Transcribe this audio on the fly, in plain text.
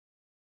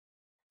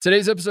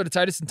Today's episode of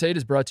Titus and Tate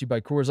is brought to you by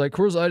Coors Light.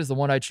 Coors Light is the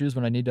one I choose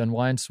when I need to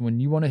unwind. So when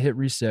you want to hit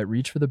reset,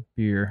 reach for the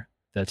beer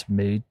that's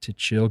made to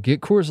chill. Get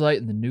Coors Light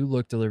and the new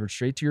look delivered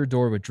straight to your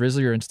door with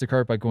Drizzly or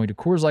Instacart by going to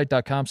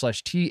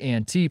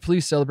CoorsLight.com/TNT.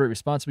 Please celebrate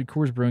responsibly.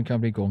 Coors Brewing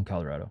Company, Golden,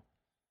 Colorado.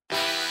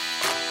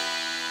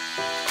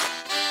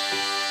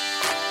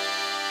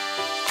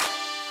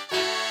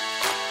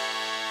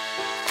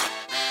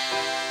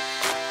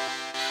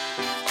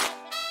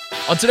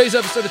 On today's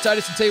episode of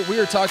Titus and Tate, we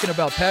are talking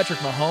about Patrick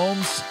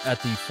Mahomes at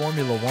the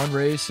Formula One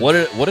race. What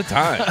a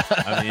time.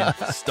 I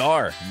mean,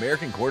 star,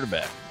 American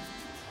quarterback.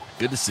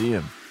 Good to see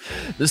him.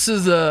 This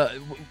is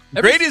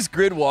greatest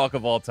grid walk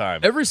of all time.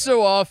 Every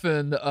so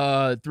often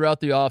throughout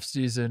the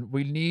offseason,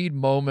 we need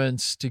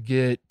moments to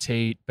get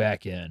Tate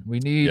back in. We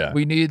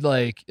need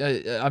like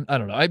I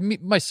don't know.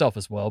 Myself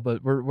as well,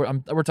 but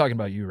we're talking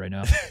about you right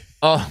now.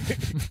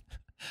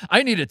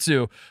 I need it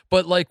too,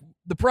 but like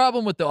the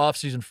problem with the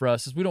offseason for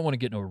us is we don't want to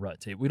get in a rut,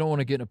 Tate. We don't want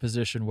to get in a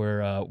position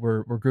where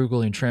we're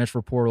Googling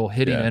transfer portal,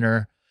 hitting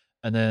enter,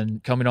 and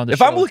then coming on the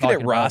show. If I'm looking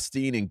at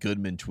Rothstein and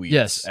Goodman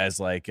tweets as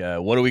like,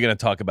 what are we going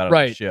to talk about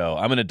on the show?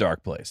 I'm in a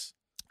dark place.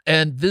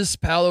 And this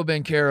Paolo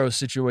Banchero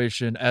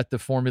situation at the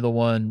Formula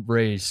One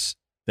race,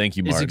 thank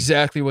you, Martin, is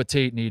exactly what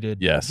Tate needed.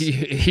 Yes.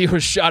 He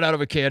was shot out of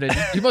a cannon.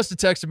 He must have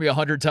texted me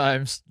 100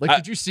 times. Like,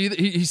 did you see that?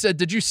 He said,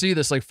 did you see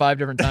this like 5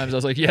 different times? I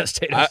was like, yes,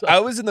 Tate. I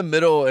was in the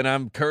middle, and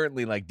I'm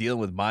currently like dealing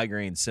with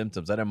migraine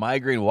symptoms. I had a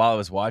migraine while I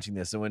was watching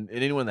this. And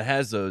anyone that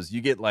has those, you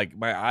get like,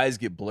 my eyes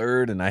get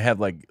blurred and I have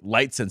like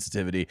light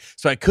sensitivity.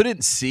 So I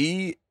couldn't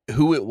see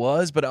who it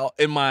was, but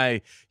in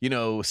my,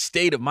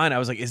 state of mind, I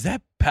was like, is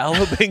that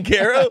Paolo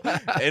Banchero?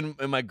 and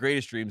my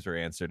greatest dreams were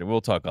answered, and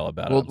we'll talk all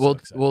about it.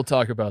 We'll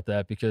talk about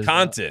that because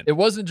content. It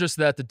wasn't just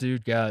that the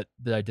dude got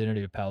the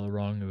identity of Paolo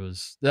wrong. It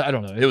was, I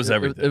don't know. It was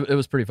everything. It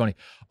was pretty funny.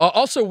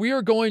 Also, we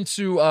are going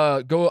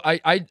to go.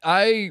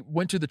 I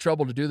went to the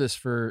trouble to do this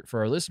for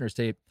our listeners'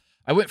 tape.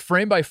 I went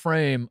frame by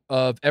frame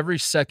of every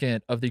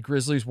second of the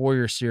Grizzlies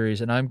Warriors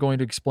series, and I'm going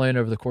to explain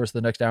over the course of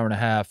the next hour and a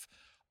half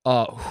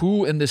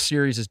who in this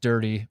series is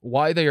dirty,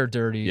 why they are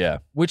dirty,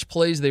 which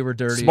plays they were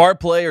dirty.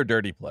 Smart play or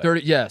dirty play?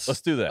 Dirty, yes.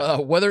 Let's do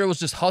that. Whether it was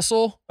just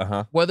hustle,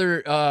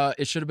 whether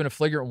it should have been a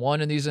flagrant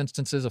 1 in these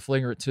instances, a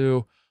flagrant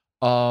 2.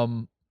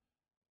 Also,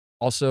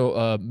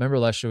 remember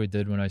last show we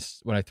did when I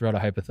threw out a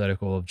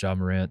hypothetical of Ja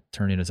Morant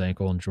turning his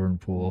ankle and Jordan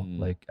Poole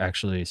like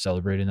actually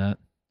celebrating that?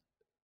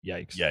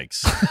 Yikes.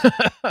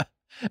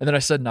 And then I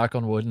said knock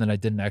on wood, and then I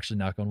didn't actually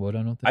knock on wood.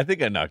 I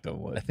think I knocked on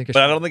wood. But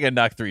I don't think I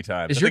knocked 3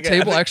 times. Is your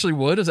table actually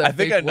wood? Is that I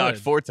think I knocked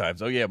wood? 4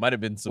 times. Oh yeah, it might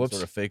have been some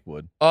sort of fake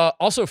wood.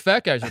 Also,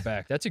 fat guys are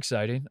back. That's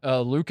exciting.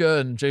 Luka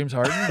and James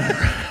Harden.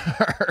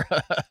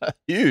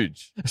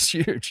 Huge. It's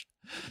huge.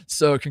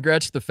 So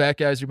congrats to the fat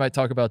guys. We might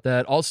talk about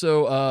that.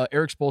 Also,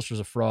 Eric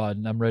Spoelstra's a fraud,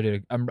 and I'm ready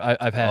to.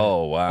 I've had it.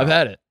 Oh wow. I've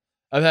had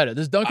it.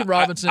 This Duncan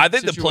Robinson. I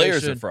think the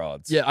players are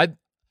frauds. Yeah,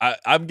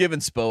 I'm giving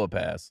Spo a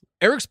pass.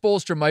 Eric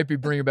Spoelstra might be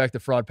bringing back the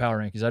fraud power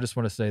rankings. I just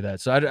want to say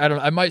that. So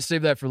I might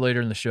save that for later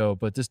in the show.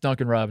 But this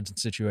Duncan Robinson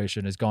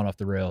situation has gone off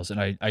the rails,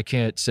 and I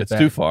can't sit back.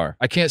 It's too far.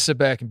 I can't sit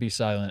back and be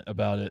silent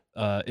about it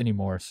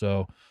anymore.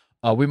 So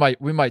we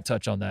might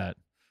touch on that.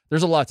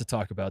 There's a lot to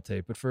talk about,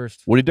 Tate. But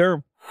first, Woody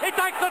Durham. He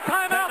takes the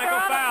timeout. Technical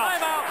foul.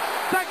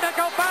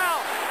 Technical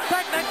foul.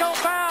 Technical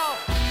foul.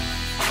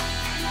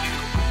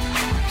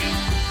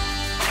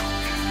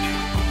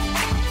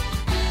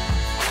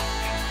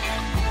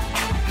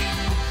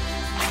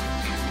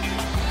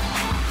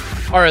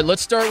 All right,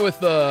 let's start with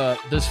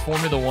this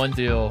Formula One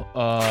deal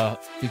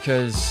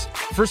because,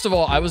 first of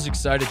all, I was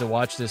excited to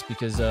watch this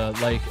because,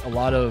 like a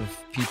lot of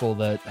people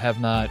that have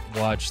not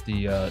watched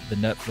the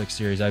Netflix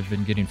series, I've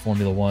been getting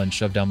Formula One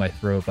shoved down my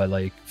throat by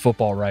like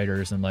football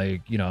writers and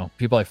like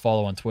people I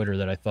follow on Twitter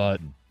that I thought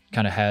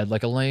kind of had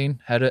like a lane,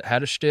 had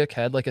a shtick,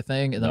 had like a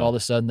thing, and then all of a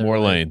sudden they're more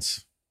like,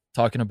 lanes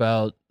talking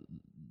about.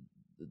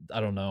 I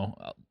don't know.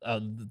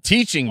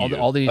 Teaching you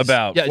all these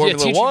about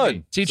Formula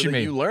One. Teaching so that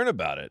me. You learn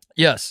about it.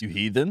 Yes. You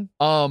heathen.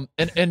 And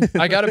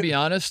I got to be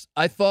honest.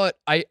 I thought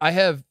I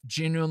have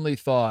genuinely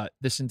thought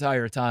this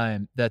entire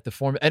time that the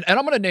form and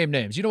I'm going to name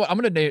names. You know what? I'm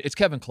going to name it's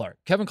Kevin Clark.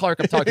 Kevin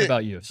Clark. I'm talking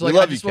about you. So like,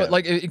 love you, Kevin.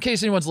 like in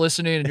case anyone's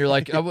listening and you're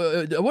like, I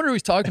wonder who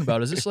he's talking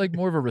about. Is this like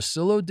more of a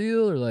Rosillo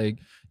deal or like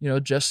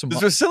just some?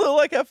 Does Rosillo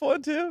like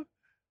F1 too?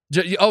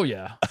 Oh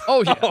yeah.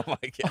 Oh yeah. Oh my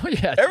god. Oh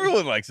yeah.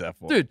 Everyone likes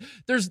F1. Dude,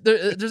 there's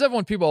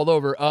F1 people all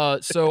over.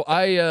 So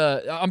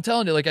I'm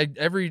telling you, like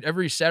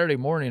every Saturday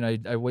morning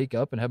I wake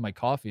up and have my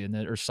coffee and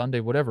then or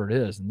Sunday, whatever it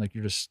is, and like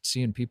you're just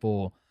seeing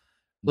people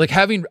like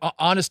having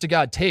honest to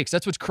God takes.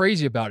 That's what's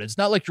crazy about it. It's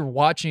not like you're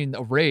watching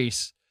a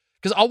race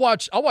because I'll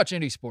watch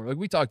any sport. Like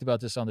we talked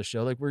about this on the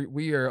show. Like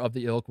we are of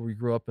the ilk where we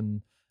grew up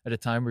and at a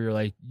time where you're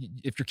like,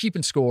 if you're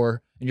keeping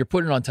score and you're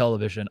putting it on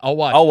television, I'll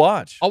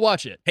watch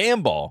it.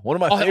 Handball, one of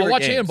my favorite I'll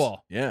watch games.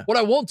 handball. Yeah. What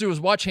I won't do is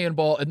watch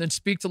handball and then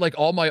speak to like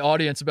all my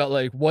audience about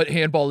like what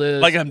handball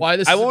is, like why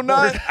this. I will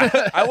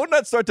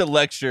not start to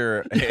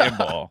lecture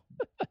handball.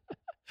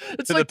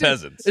 It's to like the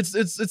peasants.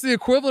 It's the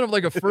equivalent of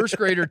like a first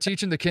grader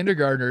teaching the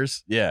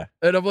kindergartners. Yeah.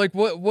 And I'm like,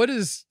 what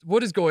is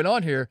going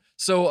on here?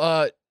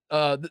 So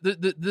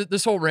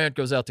this whole rant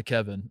goes out to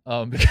Kevin,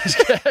 because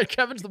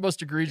Kevin's the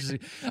most egregious.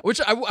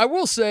 Which I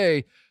will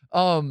say,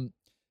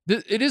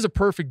 it is a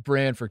perfect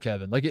brand for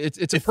Kevin. Like it's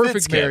a It perfect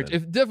fits marriage.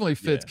 Kevin. It definitely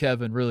fits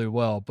Kevin really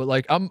well. But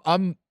like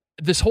I'm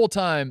this whole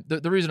time,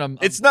 the reason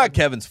It's not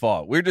Kevin's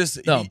fault. We're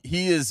just No.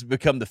 he has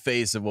become the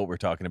face of what we're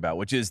talking about,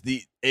 which is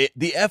the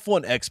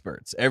F1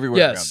 experts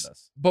everywhere around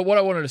us. But what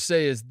I wanted to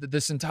say is that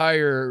this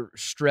entire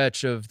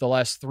stretch of the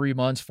last 3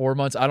 months, 4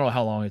 months, I don't know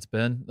how long it's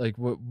been, like,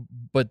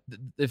 but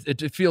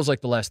it feels like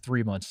the last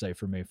 3 months, say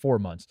for me, 4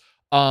 months.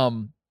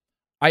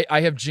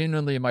 I have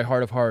genuinely in my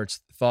heart of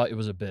hearts thought it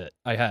was a bit.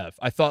 I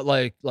thought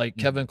like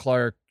Kevin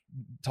Clark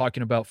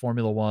talking about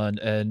Formula One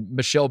and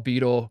Michelle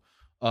Beadle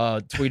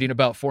tweeting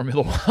about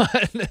Formula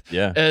One,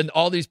 Yeah. and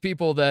all these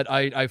people that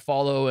I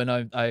follow, and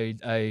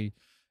I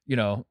you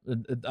know,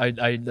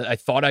 I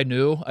thought I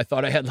knew. I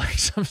thought I had like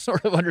some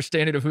sort of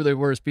understanding of who they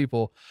were as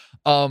people.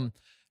 Now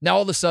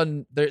all of a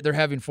sudden they're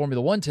having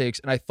Formula One takes,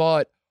 and I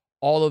thought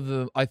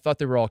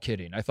they were all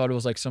kidding. I thought it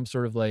was like some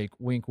sort of like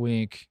wink,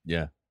 wink.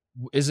 Yeah.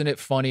 Isn't it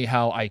funny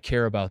how I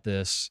care about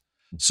this?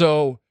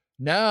 So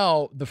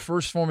now the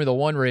first Formula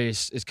One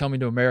race is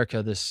coming to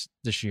America this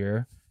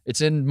year.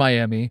 It's in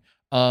Miami.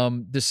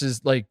 This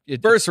is like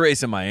First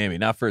race in Miami,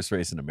 not first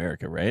race in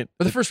America, right?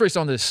 but the first race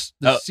on this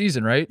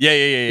season, right?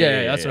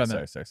 Yeah. That's what I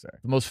meant. Sorry.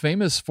 The most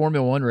famous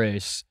Formula One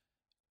race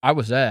I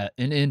was at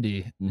in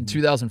Indy in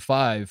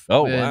 2005.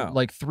 Oh, when wow.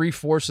 like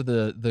 3/4 of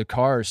the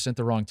cars sent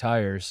the wrong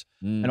tires,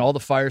 and all the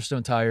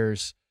Firestone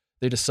tires,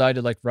 they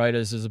decided like right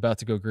as it was about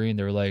to go green,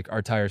 they were like,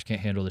 our tires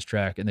can't handle this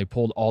track, and they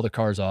pulled all the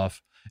cars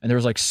off. And there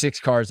was like 6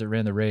 cars that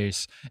ran the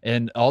race,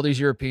 and all these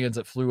Europeans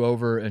that flew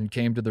over and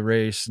came to the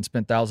race and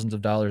spent thousands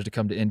of dollars to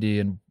come to Indy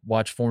and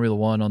watch Formula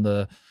One on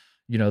the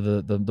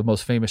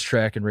most famous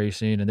track in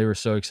racing. And they were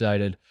so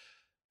excited.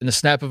 In the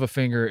snap of a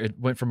finger, it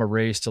went from a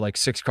race to like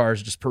 6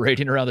 cars just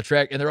parading around the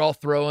track, and they're all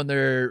throwing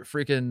their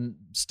freaking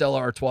Stella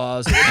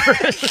Artois.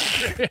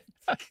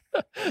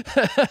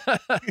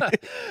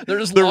 They're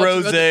just The launching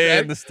on Rosé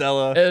track. and the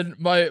Stella. And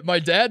my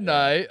dad and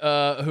I,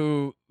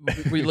 who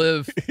we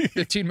live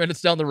 15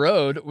 minutes down the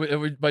road,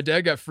 my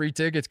dad got free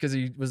tickets because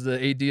he was the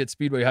AD at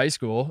Speedway High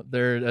School.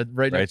 They're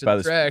right next to by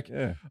the track.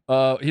 Yeah.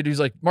 He's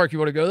like, Mark, you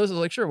want to go to this? I was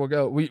like, sure, we'll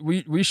go.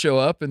 We show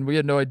up, and we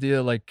had no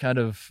idea, like, kind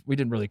of, we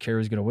didn't really care who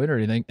was going to win or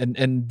anything.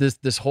 And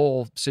this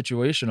whole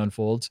situation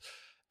unfolds,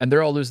 and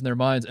they're all losing their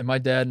minds. And my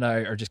dad and I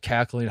are just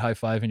cackling,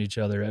 high-fiving each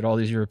other at all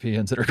these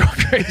Europeans that are going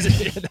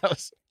crazy. And that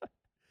was,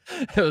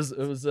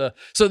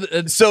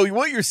 So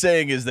what you're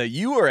saying is that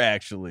you are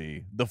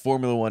actually the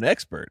Formula One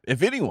expert,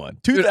 if anyone.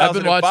 Dude, I've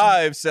been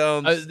 2005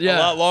 sounds yeah, a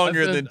lot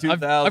longer than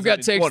 2020. I've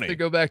got takes to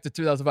go back to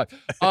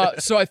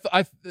 2005. So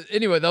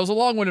anyway, that was a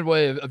long-winded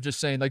way of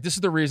just saying, like, this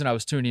is the reason I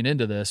was tuning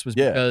into this, was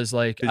because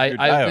like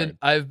I'm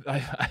a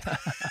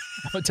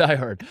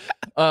diehard.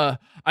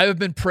 I have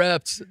been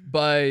prepped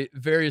by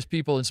various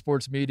people in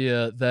sports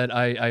media that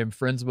I am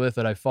friends with,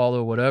 that I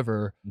follow,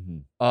 whatever.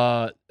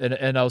 And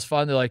I was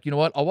finally like, you know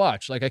what? I'll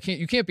watch. Like,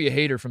 you can't be a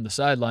hater from the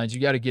sidelines. You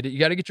got to get it. You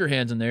got to get your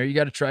hands in there. You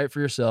got to try it for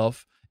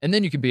yourself, and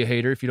then you can be a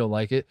hater if you don't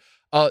like it.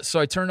 So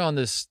I turned on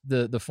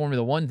the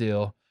Formula One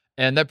deal,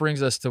 and that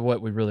brings us to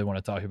what we really want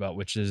to talk about,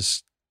 which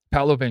is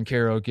Paolo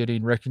Banchero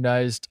getting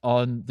recognized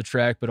on the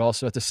track, but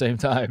also at the same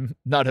time,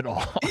 not at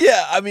all.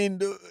 Yeah, I mean,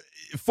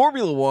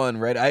 Formula One,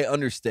 right? I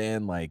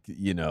understand, like,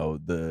 you know,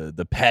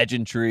 the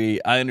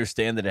pageantry. I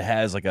understand that it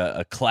has like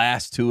a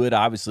class to it.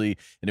 Obviously,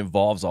 it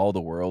involves all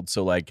the world.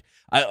 So, like,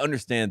 I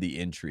understand the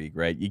intrigue,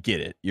 right? You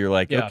get it. You're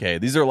like, okay,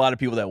 these are a lot of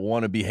people that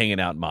want to be hanging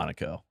out in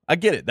Monaco. I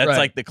get it. That's Right.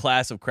 like the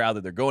class of crowd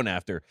that they're going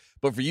after.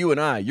 But for you and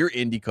I, you're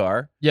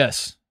IndyCar.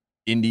 Yes.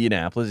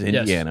 Indianapolis,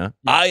 Indiana.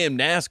 Yes. I am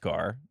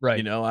NASCAR. Right.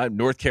 You know, I'm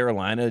North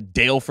Carolina,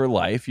 Dale for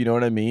life. You know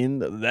what I mean?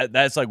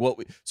 That's like what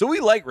we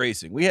like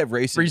racing. We have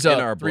racing Threes in up.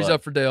 our blood. Threes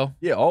up for Dale.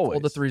 Yeah, always.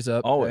 Hold the threes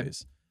up.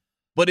 Always.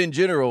 But in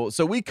general,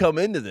 so we come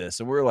into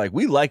this and we're like,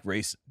 we like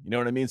racing. You know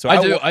what I mean? So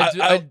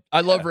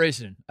I love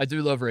racing. I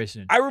do love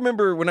racing. I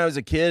remember when I was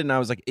a kid and I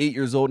was like 8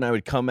 years old, and I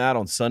would come out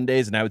on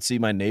Sundays and I would see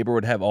my neighbor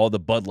would have all the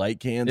Bud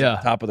Light cans at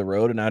the top of the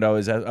road, and I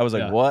was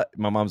like, what?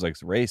 My mom's like,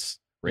 race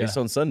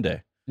on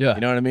Sunday. Yeah.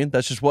 You know what I mean?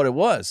 That's just what it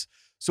was.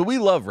 So we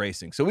love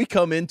racing. So we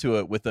come into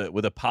it with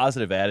a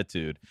positive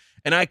attitude,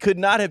 and I could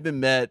not have been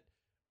met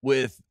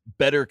with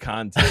better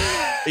content.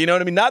 You know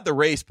what I mean? Not the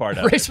race part of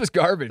it. The race was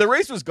garbage. The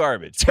race was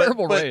garbage.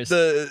 Terrible but race.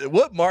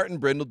 What Martin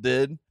Brindle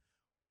did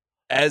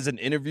as an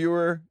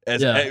interviewer,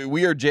 as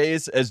we are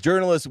Jays, as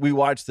journalists, we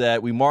watch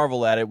that, we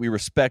marvel at it, we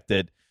respect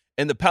it.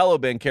 And the Paolo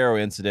Banchero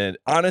incident,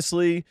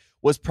 honestly,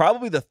 was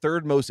probably the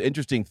third most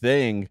interesting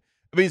thing.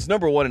 I mean, it's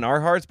number one in our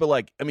hearts, but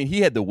like, I mean,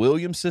 he had the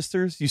Williams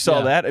sisters. You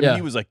saw that? I mean,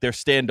 he was like, they're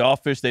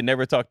standoffish. They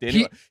never talked to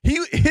anyone.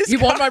 He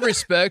won my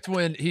respect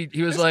when he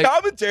was like,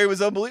 commentary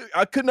was unbelievable.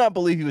 I could not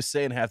believe he was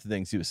saying half the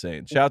things he was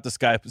saying. Shout out to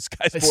Sky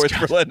Sports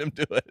for letting him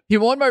do it. He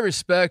won my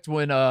respect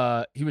when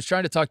he was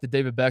trying to talk to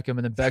David Beckham,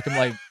 and then Beckham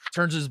like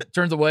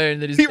turns away, and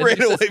then he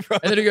ran away from him.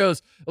 And then he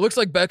goes, "It looks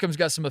like Beckham's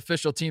got some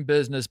official team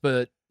business,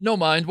 but no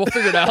mind, we'll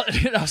figure it out."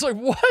 And I was like,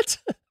 "What?"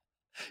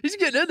 He's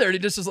getting in there and he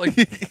just is like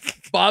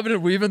bobbing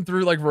and weaving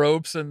through like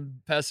ropes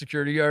and past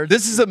security guards.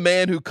 This is a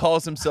man who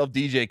calls himself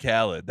DJ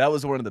Khaled. That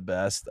was one of the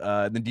best.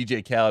 And then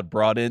DJ Khaled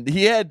brought in.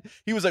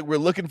 He was like, "We're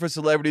looking for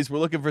celebrities. We're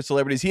looking for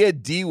celebrities." He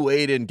had D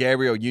Wade and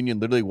Gabrielle Union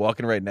literally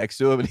walking right next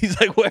to him, and he's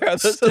like, "Where are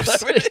the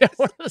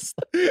celebrities?"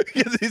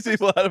 Get these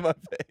people out of my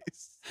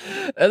face.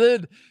 And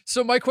then,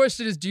 so my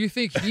question is, do you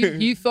think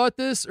he thought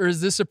this, or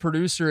is this a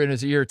producer in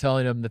his ear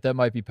telling him that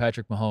might be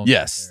Patrick Mahomes?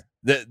 Yes.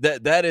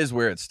 That is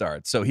where it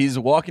starts. So he's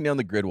walking down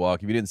the grid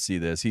walk. If you didn't see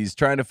this, he's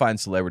trying to find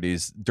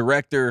celebrities.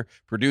 Director,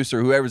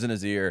 producer, whoever's in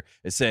his ear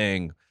is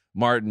saying,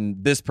 "Martin,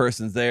 this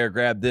person's there,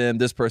 grab them.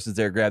 This person's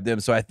there, grab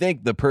them." So I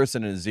think the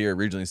person in his ear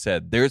originally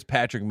said, "There's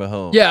Patrick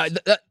Mahomes. Yeah,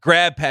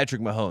 grab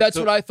Patrick Mahomes." That's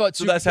what I thought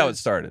too. So that's how it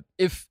started.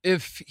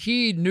 If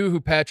he knew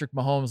who Patrick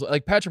Mahomes,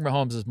 like Patrick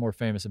Mahomes is more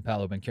famous than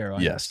Paolo Banchero.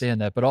 I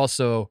understand that, but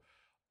also,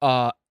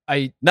 not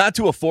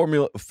to a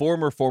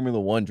former Formula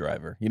One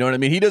driver. You know what I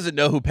mean? He doesn't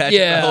know who Patrick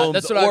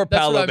Mahomes or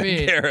Paolo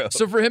Banchero.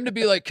 So for him to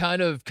be like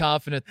kind of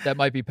confident that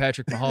might be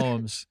Patrick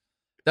Mahomes,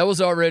 that was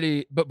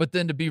already. But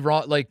then to be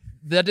wrong, like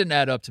that didn't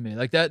add up to me.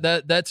 Like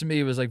that to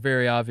me was like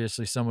very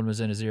obviously someone was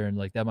in his ear and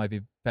like that might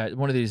be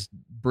one of these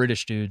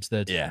British dudes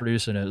that's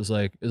producing it. It was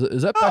like,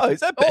 is that Patrick?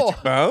 Is that Patrick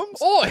Mahomes?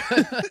 Oh,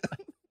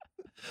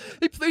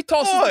 he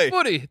tosses the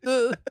footy,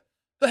 the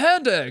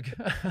hand egg.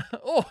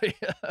 Oh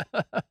yeah.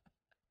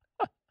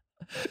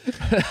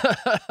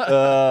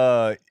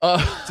 So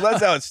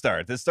that's how it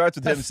starts. It starts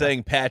with him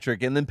saying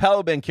Patrick, and then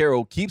Paolo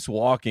Banchero keeps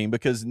walking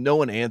because no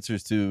one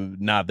answers to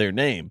not their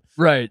name.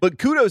 Right. But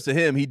kudos to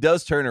him. He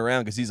does turn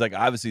around because he's like,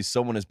 obviously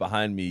someone is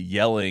behind me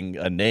yelling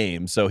a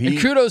name. So and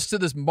kudos to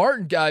this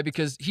Martin guy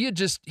because he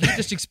just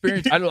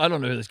experienced. I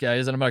don't know who this guy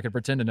is, and I'm not going to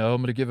pretend to know.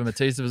 I'm going to give him a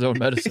taste of his own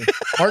medicine.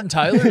 Martin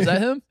Tyler, is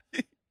that him?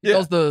 He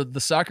calls the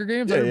soccer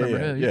games. Yeah, I remember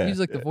him. Yeah, he's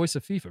like the voice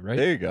of FIFA, right?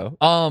 There you go.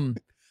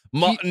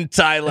 Martin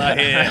Tyler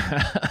here.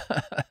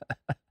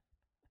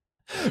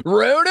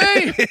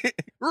 Rudy!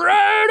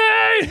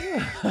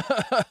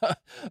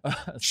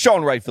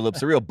 Sean Wright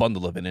Phillips, a real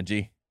bundle of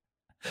energy.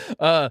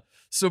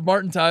 So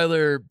Martin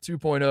Tyler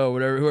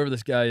 2.0, whoever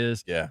this guy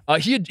is. Yeah.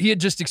 He had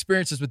just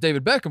experienced this with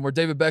David Beckham, where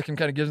David Beckham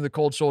kind of gives him the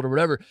cold shoulder,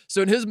 whatever.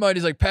 So in his mind,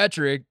 he's like,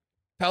 Patrick,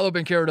 Paolo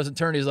Banchero doesn't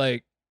turn. He's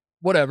like,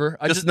 whatever.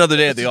 Just another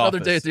day at the office.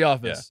 Another day at the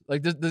office. Yeah.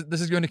 Like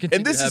this is going to continue.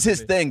 And this is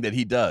his thing that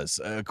he does.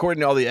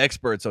 According to all the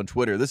experts on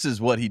Twitter, this is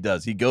what he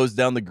does. He goes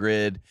down the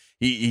grid.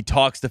 He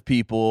talks to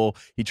people.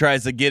 He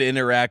tries to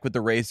interact with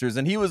the racers.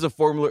 And he was a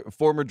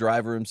former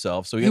driver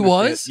himself. So he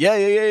was?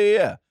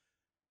 Yeah.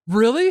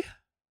 Really?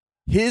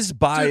 His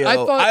bio. Dude,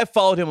 I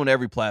followed him on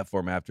every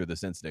platform after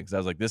this incident because I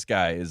was like, this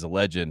guy is a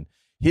legend.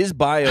 His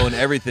bio and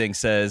everything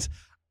says,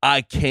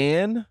 "I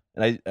can,"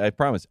 and I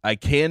promise, "I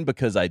can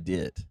because I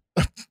did."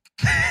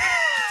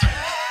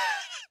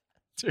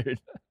 Dude,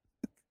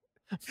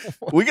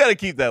 we got to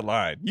keep that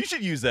line. You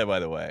should use that, by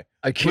the way.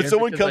 I can. When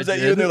someone comes at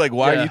you and they're like,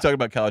 "Why are you talking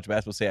about college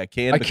basketball?" Say, "I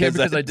can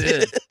because I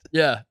did."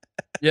 Yeah.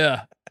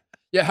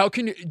 How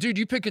can you, dude?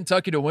 You pick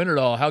Kentucky to win it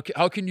all. How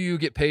can you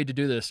get paid to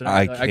do this? And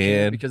I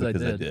can because I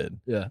did.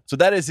 Yeah. So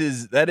that is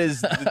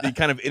the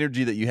kind of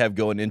energy that you have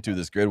going into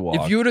this grid walk.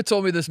 If you would have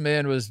told me this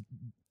man was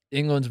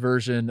England's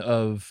version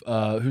of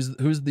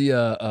who's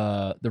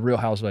the Real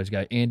Housewives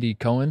guy, Andy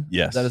Cohen?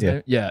 Yes. Is that his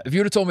name? Yeah. If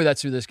you would have told me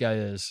that's who this guy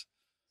is,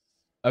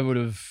 I would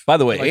have. By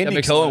the way,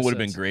 Andy Cohen would have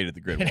been great at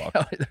the grid walk.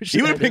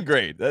 He would have been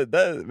great.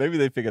 Maybe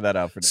they figured that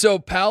out for now. So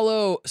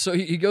Paolo,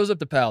 he goes up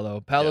to Paolo.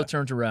 Paolo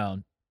turns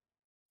around.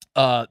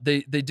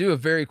 They do a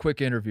very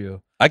quick interview.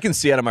 I can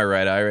see out of my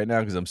right eye right now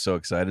because I'm so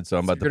excited. So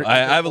I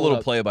have a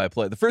little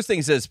play-by-play. The first thing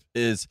he says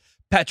is,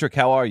 "Patrick,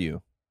 how are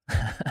you?"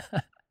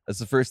 That's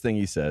the first thing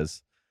he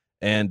says.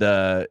 And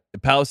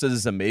Paolo says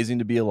it's amazing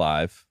to be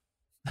alive.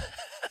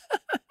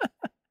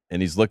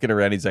 And he's looking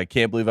around. He's like,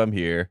 "Can't believe I'm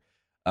here."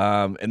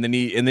 And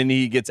then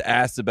he gets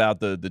asked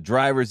about the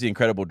drivers, the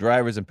incredible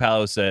drivers, and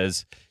Paolo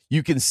says,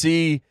 "You can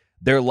see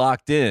they're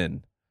locked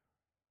in."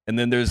 And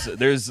then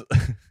there's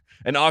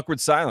an awkward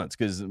silence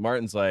because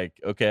Martin's like,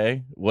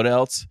 "Okay, what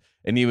else?"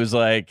 And he was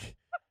like,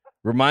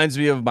 "Reminds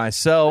me of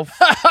myself."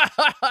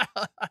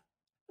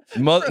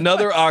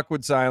 Another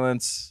awkward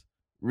silence.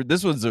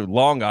 This one's a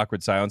long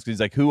awkward silence because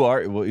he's like,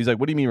 he's like,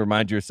 "What do you mean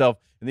remind you of yourself?"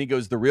 And then he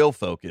goes, "The real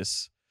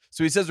focus."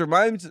 So he says,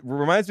 reminds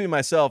me of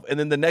myself. And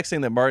then the next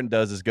thing that Martin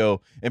does is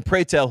go, "And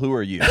pray tell, who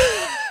are you?"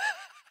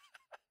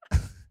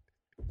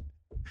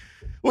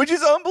 Which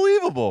is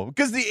unbelievable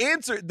because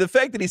the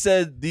fact that he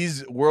said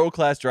these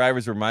world-class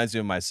drivers reminds me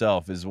of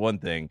myself is one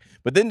thing.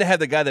 But then to have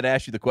the guy that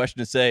asked you the question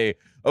to say,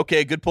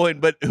 "Okay, good point,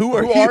 but who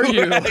are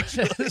you?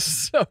 This is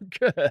so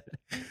good.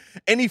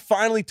 And he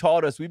finally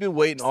taught us. We've been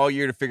waiting all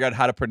year to figure out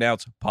how to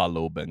pronounce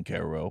Paolo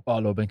Banchero.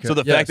 So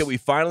the fact that we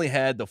finally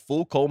had the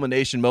full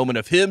culmination moment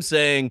of him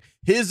saying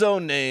his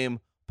own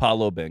name,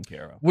 Paolo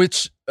Banchero.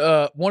 Which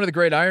one of the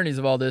great ironies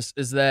of all this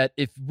is that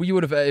if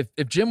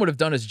Jim would have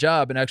done his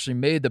job and actually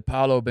made the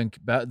Paolo do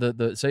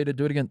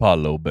it again.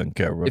 Paolo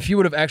Banchero. If he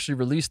would have actually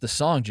released the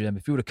song, Jim,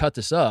 if he would have cut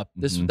this up,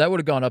 that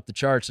would have gone up the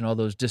charts in all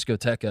those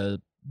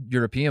discoteca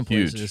European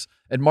places. Huge.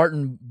 And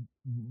Martin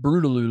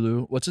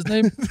Brutalulu. What's his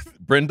name?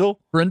 Brindle?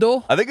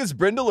 Brindle? I think it's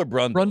Brindle or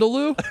Brundle.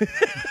 Brundaloo?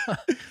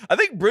 I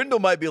think Brindle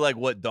might be like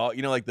what dog,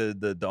 like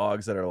the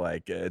dogs that are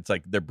like, it's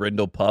like they're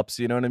Brindle pups,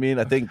 you know what I mean?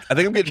 I think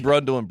I'm getting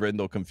Brundle and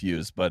Brindle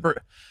confused, but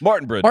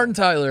Martin Brindle. Martin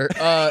Tyler,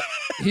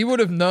 he would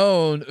have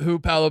known who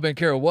Paolo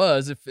Banchero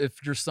was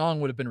if your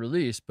song would have been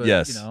released, but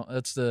yes.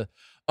 That's the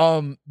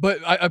but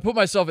I put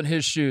myself in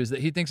his shoes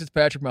that he thinks it's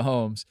Patrick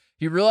Mahomes.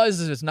 He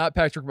realizes it's not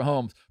Patrick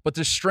Mahomes, but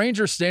the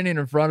stranger standing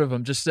in front of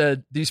him just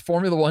said, these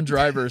Formula One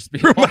drivers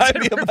remind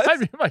me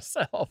of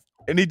myself.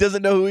 And he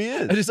doesn't know who he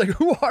is. And he's like,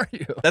 who are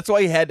you? That's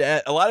why he had to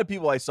ask. A lot of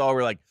people I saw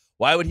were like,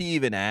 why would he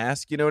even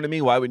ask? You know what I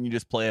mean? Why wouldn't you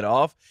just play it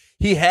off?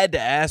 He had to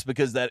ask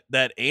because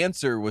that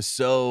answer was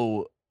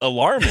so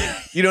alarming.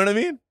 You know what I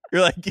mean?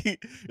 You're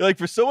like,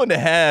 for someone to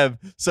have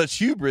such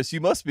hubris,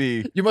 you must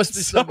be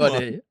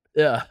somebody.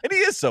 Yeah. And he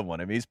is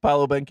someone. I mean, he's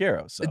Paolo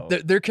Banchero. So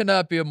there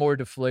cannot be a more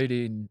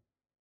deflating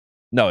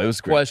it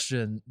was great.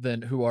 question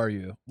than who are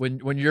you?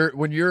 When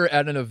you're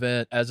at an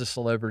event as a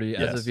celebrity,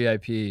 as a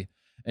VIP,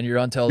 and you're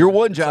on television. Your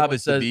one job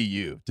is to be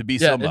you, to be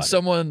somebody. And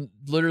someone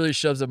literally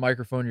shoves a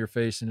microphone in your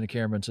face and the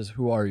camera and says,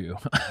 who are you?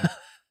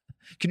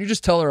 Can you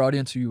just tell our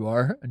audience who you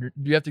are? And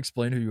do you have to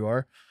explain who you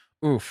are?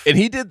 Oof. And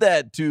he did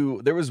that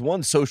to, there was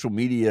one social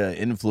media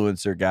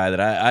influencer guy that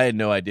I had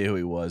no idea who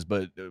he was,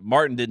 but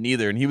Martin didn't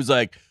either. And he was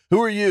like,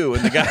 who are you?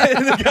 And the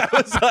guy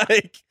was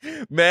like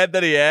mad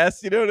that he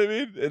asked, you know what I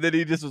mean? And then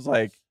he just was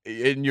like,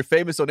 and you're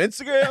famous on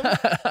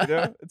Instagram? You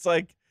know, it's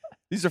like,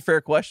 these are fair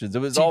questions. It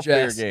was all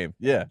fair game.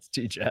 Yeah. It's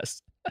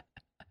T-Jess.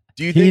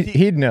 Do you think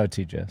he'd know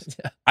T-Jess?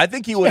 Yeah. I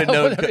think he would have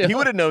known. He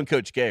would have known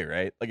Coach K,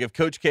 right? Like if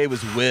Coach K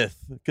was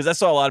with, because I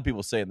saw a lot of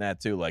people saying that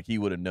too. Like he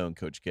would have known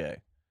Coach K.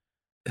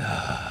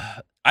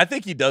 I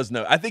think he does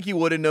know. I think he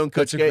would have known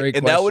Coach K,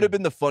 and that would have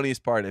been the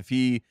funniest part if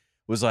he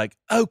was like,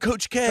 "Oh,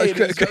 Coach K," and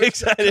he was very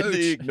excited that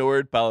he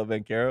ignored Paolo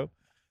Banchero.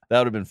 That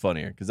would have been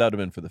funnier because that would have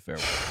been for the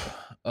farewell.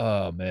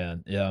 Oh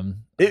man, yeah.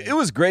 It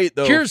was great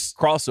though.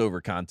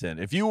 Crossover content.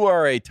 If you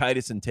are a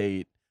Titus and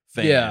Tate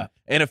fan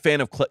and a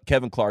fan of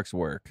Kevin Clark's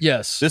work,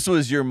 yes, this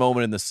was your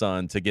moment in the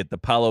sun to get the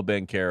Paolo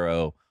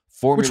Banchero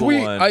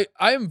Formula One.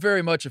 I am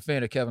very much a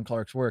fan of Kevin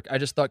Clark's work. I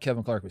just thought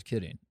Kevin Clark was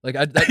kidding. Like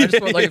I just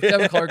thought, like if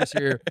Kevin Clark was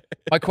here,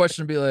 my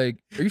question would be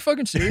like, "Are you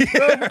fucking serious,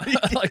 bro?"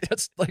 Like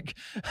that's like,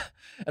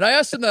 and I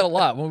asked him that a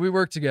lot when we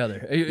worked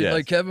together. Yes.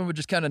 Like Kevin would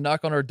just kind of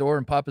knock on our door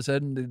and pop his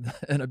head, and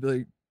I'd be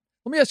like,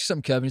 "Let me ask you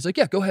something, Kevin." He's like,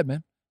 "Yeah, go ahead,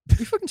 man. Are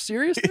you fucking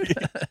serious, dude?"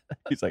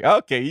 He's like,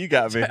 "Okay, you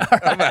got me.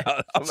 I'm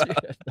out. I'm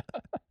out."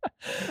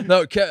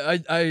 No,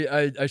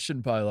 I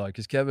shouldn't pile on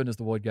because Kevin is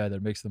the one guy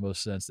that makes the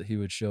most sense that he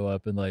would show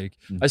up and like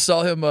I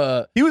saw him.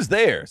 He was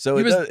there, so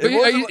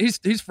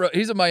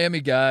he's a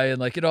Miami guy and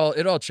like it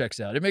all checks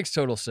out. It makes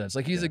total sense.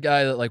 Like he's a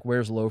guy that like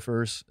wears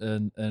loafers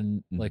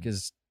and like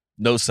is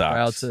no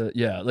socks.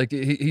 Like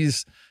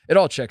it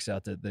all checks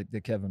out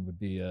that Kevin would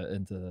be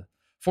into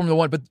Formula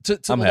One. But to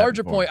the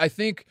larger point, I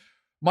think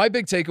my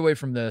big takeaway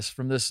from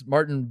this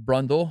Martin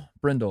Brindle,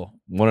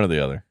 one or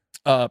the other,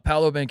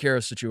 Paolo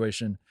Banchero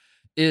situation.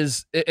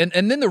 Is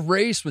and then the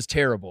race was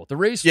terrible. The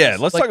race, let's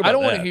talk about that. I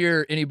don't want to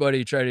hear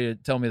anybody try to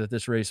tell me that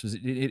this race was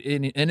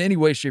in any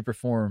way, shape, or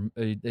form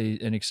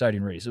an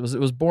exciting race. It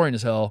was boring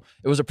as hell.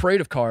 It was a parade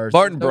of cars.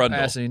 Martin Brundle,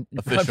 passing.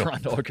 official.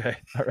 Brundle, okay,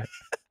 all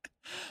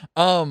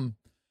right.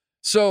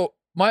 So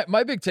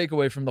my big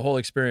takeaway from the whole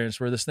experience,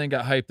 where this thing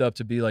got hyped up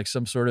to be like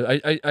some sort of,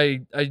 I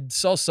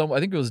saw I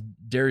think it was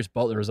Darius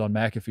Butler was on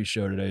McAfee's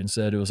show today and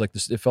said it was like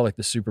this. It felt like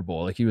the Super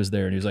Bowl. Like he was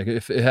there and he was like,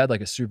 it had like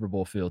a Super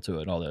Bowl feel to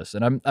it and all this.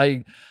 And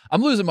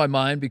I'm losing my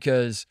mind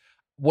because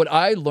what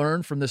I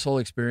learned from this whole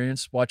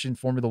experience, watching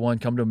Formula One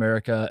come to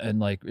America, and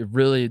like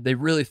they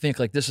really think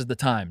like this is the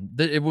time.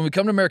 When we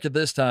come to America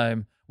this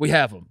time, we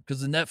have them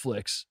because of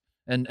Netflix.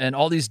 And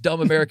all these dumb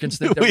Americans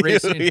think that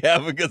racing. We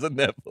have because of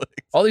Netflix.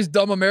 All these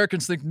dumb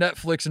Americans think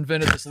Netflix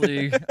invented this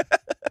league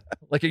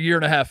like a year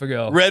and a half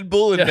ago. Red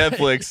Bull and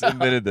Netflix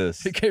invented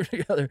this. It came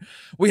together.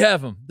 We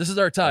have them. This is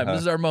our time.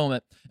 This is our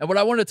moment. And what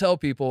I want to tell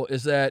people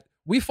is that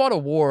we fought a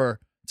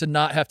war to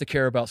not have to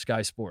care about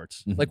Sky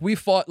Sports. Mm-hmm. Like we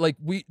fought, like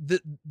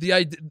the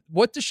idea,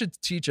 what this should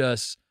teach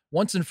us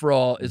once and for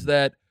all is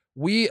that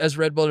we as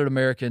red-blooded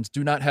Americans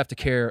do not have to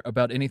care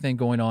about anything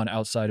going on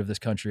outside of this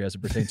country as it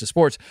pertains to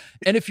sports.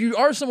 And if you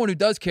are someone who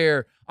does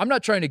care, I'm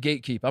not trying to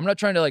gatekeep. I'm not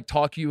trying to like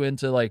talk you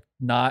into like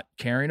not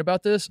caring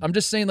about this. I'm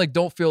just saying like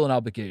don't feel an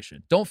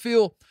obligation. Don't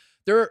feel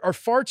there are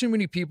far too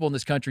many people in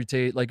this country,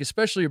 Tate, like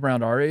especially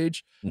around our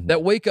age,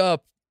 that wake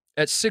up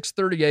at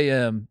 6:30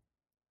 a.m.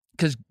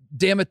 because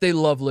damn it, they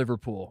love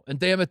Liverpool. And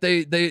damn it,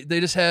 they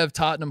just have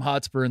Tottenham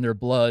Hotspur in their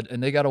blood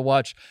and they got to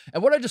watch.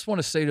 And what I just want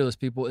to say to those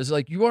people is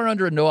like, you are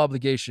under no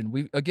obligation.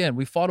 We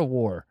fought a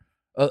war.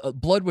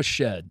 Blood was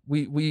shed.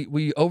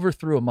 We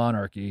overthrew a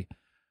monarchy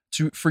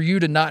for you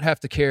to not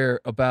have to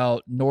care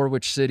about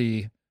Norwich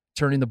City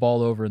turning the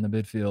ball over in the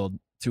midfield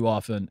too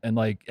often and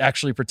like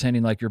actually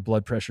pretending like your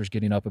blood pressure is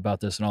getting up about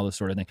this and all this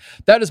sort of thing.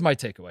 That is my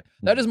takeaway.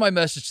 That is my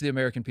message to the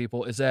American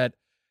people is that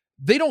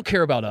they don't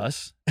care about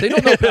us. They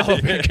don't know Paolo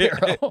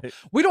Banchero.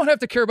 We don't have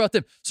to care about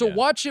them. So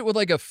watch it with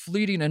like a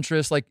fleeting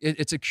interest. Like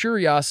it's a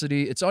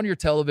curiosity. It's on your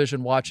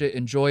television. Watch it,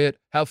 enjoy it,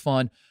 have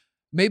fun.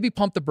 Maybe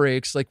pump the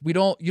brakes. Like you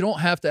don't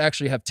have to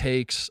actually have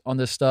takes on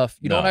this stuff.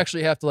 You don't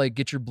actually have to like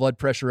get your blood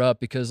pressure up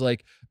because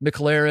like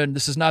McLaren,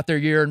 this is not their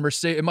year, and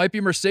Mercedes, it might be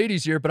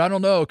Mercedes' year, but I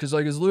don't know because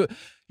like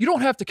you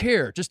don't have to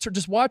care.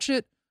 Just watch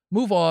it,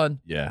 move on.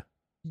 Yeah,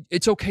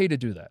 it's okay to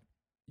do that.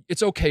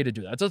 It's okay to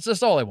do that.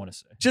 That's all I want to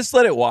say. Just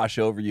let it wash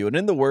over you. And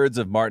in the words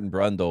of Martin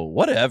Brundle,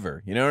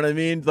 whatever. You know what I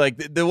mean?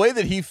 Like the way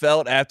that he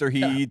felt after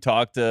he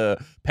talked to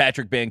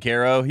Patrick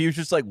Banchero, he was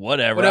just like,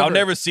 whatever. I'll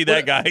never see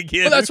that guy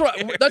again. Well, that's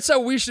right. That's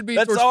how we should be.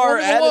 That's towards our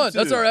Formula One. attitude.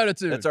 That's our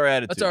attitude. That's our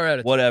attitude. That's our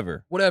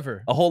attitude.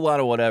 Whatever. A whole lot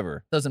of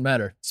whatever. Doesn't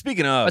matter.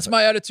 Speaking of, that's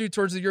my attitude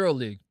towards the Euro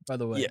League, by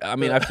the way. Yeah, I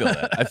mean, I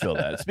feel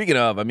that. Speaking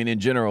of, I mean, in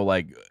general,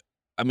 like,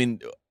 I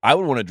mean, I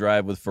would want to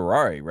drive with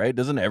Ferrari, right?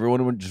 Doesn't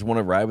everyone just want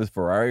to ride with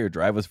Ferrari or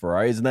drive with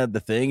Ferrari? Isn't that the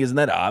thing? Isn't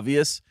that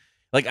obvious?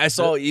 Like, I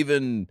saw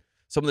even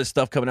some of this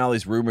stuff coming out.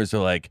 These rumors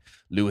are like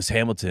Lewis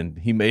Hamilton.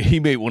 He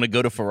may want to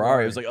go to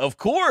Ferrari. I was like, of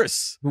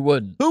course. Who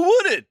wouldn't? Who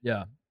wouldn't?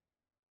 Yeah.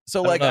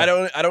 So like, I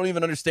don't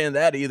even understand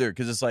that either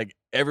because it's like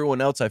everyone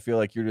else. I feel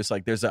like you're just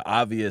like there's an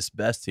obvious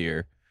best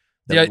here.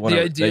 The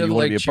idea of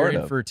like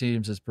cheering for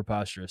teams is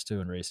preposterous too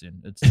in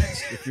racing. It's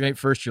if you ain't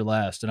first, you're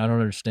last, and I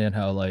don't understand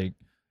how like.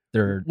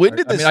 When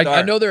did this start?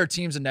 I know there are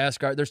teams in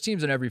NASCAR. There's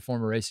teams in every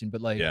form of racing,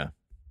 but like,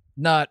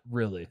 not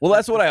really. Well,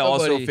 that's what I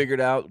also figured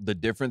out the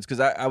difference because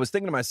I was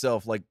thinking to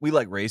myself, like, we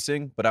like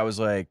racing, but I was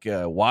like,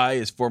 why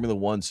is Formula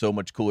One so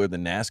much cooler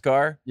than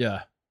NASCAR?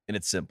 Yeah. And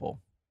it's simple.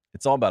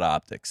 It's all about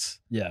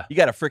optics. Yeah. You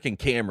got a freaking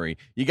Camry.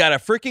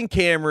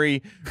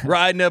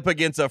 Riding up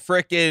against a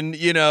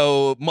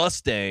freaking,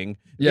 Mustang.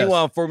 Yes.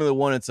 Meanwhile, in Formula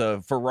One, it's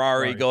a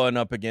Ferrari going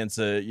up against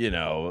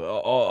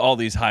all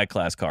these high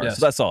class cars. Yes.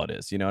 So that's all it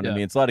is. You know what I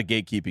mean? It's a lot of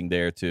gatekeeping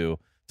there to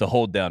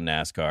hold down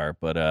NASCAR.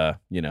 But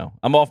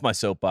I'm off my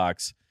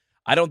soapbox.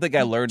 I don't think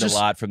I learned a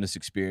lot from this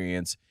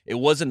experience. It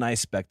was a nice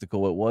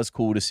spectacle. It was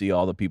cool to see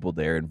all the people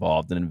there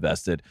involved and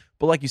invested.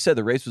 But like you said,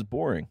 the race was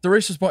boring.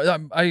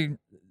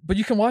 But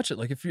you can watch it.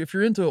 Like if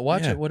you're into it,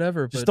 watch it.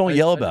 Whatever. Just don't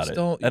yell about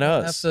it at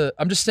us.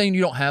 I'm just saying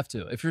you don't have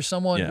to. If you're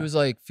someone who's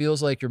like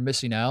feels like you're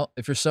missing out.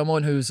 If you're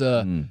someone who's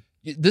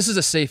this is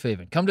a safe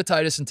haven. Come to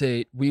Titus and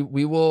Tate. We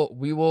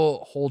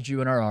will hold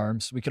you in our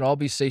arms. We can all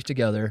be safe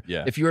together.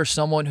 Yeah. If you are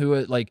someone who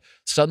like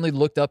suddenly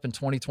looked up in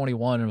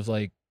 2021 and was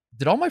like,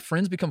 did all my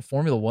friends become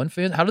Formula One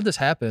fans? How did this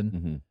happen?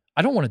 Mm-hmm.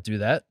 I don't want to do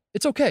that.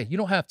 It's okay. You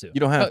don't have to.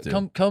 You don't have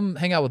to. Come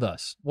hang out with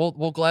us.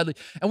 We'll gladly.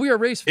 And we are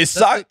race fans.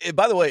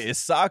 By the way, is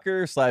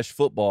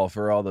soccer/football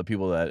for all the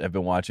people that have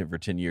been watching for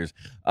 10 years?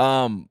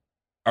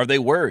 Are they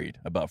worried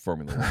about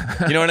Formula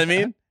One? You know what I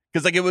mean?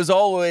 Because like it was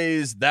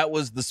always that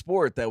was the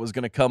sport that was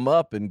going to come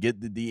up and get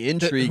the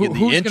intrigue and the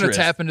interest. Who's going to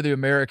tap into the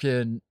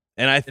American?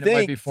 And I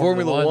think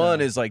Formula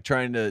One is like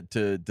trying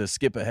to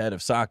skip ahead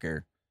of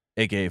soccer,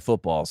 aka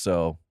football.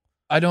 So.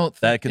 I don't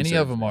think any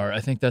of them are.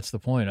 I think that's the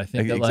point. I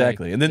think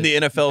exactly. Like, and then the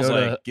NFL's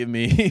like, give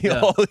me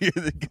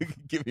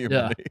give me your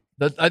money.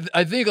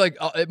 I think like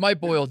it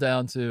might boil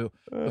down to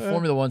the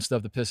Formula One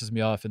stuff that pisses me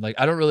off, and like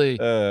I don't really.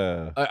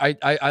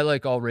 I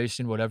like all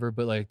racing, whatever,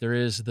 but like there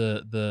is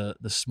the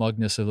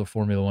smugness of the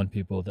Formula One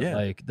people that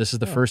like this is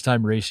the first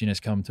time racing has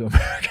come to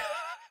America,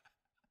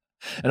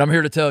 and I'm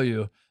here to tell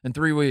you, in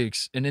 3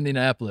 weeks in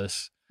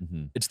Indianapolis.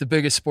 Mm-hmm. It's the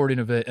biggest sporting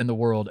event in the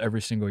world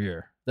every single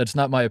year. That's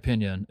not my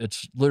opinion.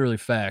 It's literally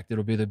fact.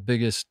 It'll be the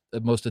biggest,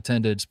 most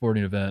attended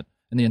sporting event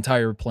in the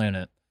entire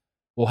planet.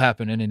 Will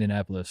happen in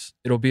Indianapolis.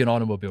 It'll be an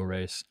automobile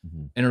race,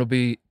 and it'll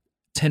be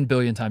 10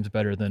 billion times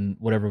better than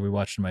whatever we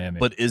watched in Miami.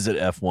 But is it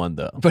F1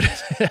 though? But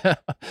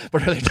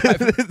are they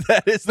driving?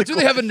 That is the do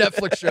they have a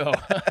Netflix show?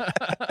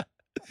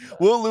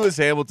 Will Lewis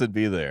Hamilton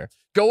be there?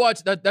 Go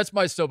watch that. That's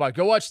my soapbox.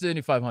 Go watch the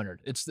Indy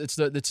 500. It's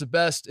the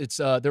best. It's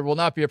there will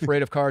not be a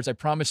parade of cars. I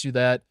promise you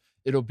that.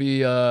 It'll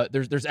be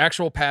there's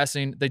actual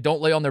passing. They don't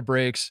lay on their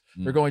brakes.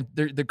 They're going.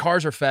 The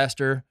cars are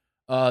faster.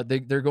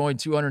 They're going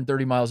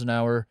 230 miles an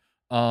hour.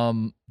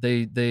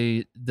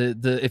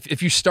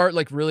 If you start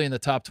like really in the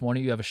top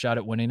 20, you have a shot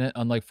at winning it.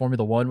 Unlike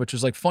Formula One, which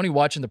was like funny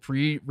watching the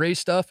pre-race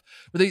stuff.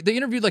 Where they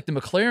interviewed like the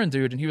McLaren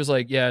dude, and he was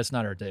like, "Yeah, it's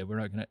not our day. We're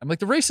not gonna." I'm like,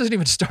 the race hasn't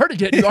even started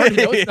yet. You already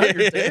know it's not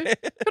your day.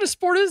 What kind of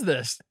sport is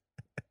this?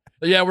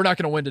 Yeah, we're not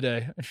gonna win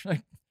today.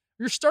 Like,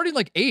 you're starting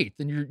like 8th,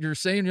 and you're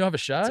saying you don't have a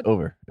shot. It's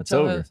over. That's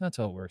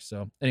how it works.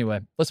 So anyway,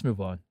 let's move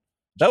on.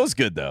 That was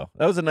good though.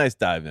 That was a nice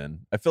dive in.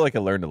 I feel like I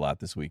learned a lot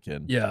this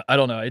weekend. Yeah, I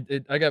don't know.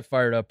 I got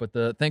fired up,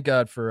 but thank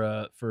God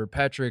for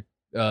Patrick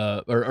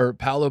or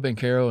Paolo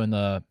Banchero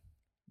and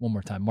one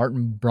more time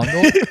Martin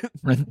Brundle.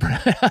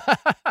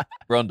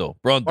 Brundle.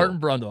 Martin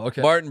Brundle.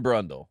 Okay. Martin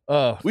Brundle.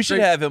 Oh, we should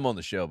have him on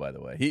the show. By the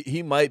way,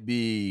 he might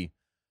be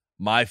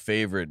my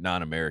favorite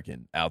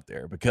non-American out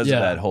there because of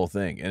that whole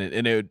thing,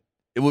 and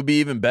it would be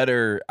even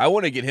better. I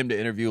want to get him to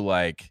interview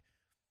like.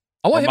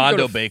 I want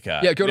Armando him to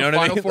Bacot. Yeah, go to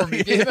Final Four.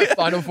 Get him at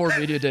Final Four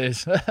Media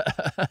Days.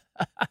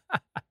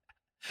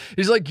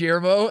 He's like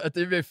Guillermo at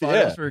the NBA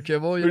Finals for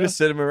Kimmel. We just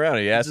sit him around.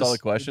 He asks all the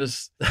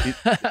questions. He's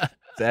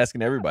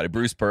asking everybody.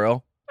 Bruce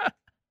Pearl.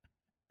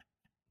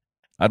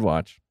 I'd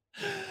watch.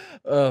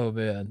 Oh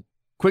man.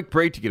 Quick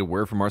break to get a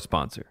word from our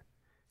sponsor.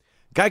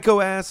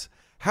 Geico asks,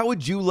 how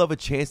would you love a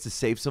chance to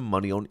save some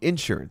money on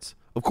insurance?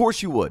 Of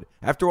course you would.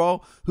 After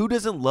all, who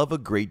doesn't love a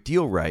great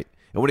deal, right?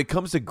 And when it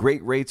comes to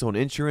great rates on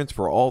insurance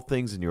for all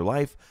things in your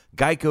life,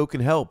 Geico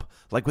can help,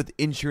 like with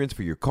insurance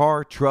for your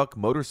car, truck,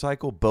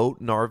 motorcycle, boat,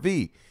 and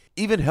RV.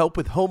 Even help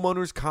with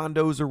homeowners,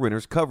 condos, or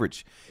renters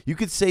coverage. You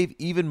could save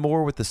even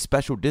more with a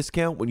special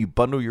discount when you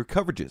bundle your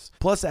coverages.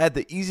 Plus, add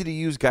the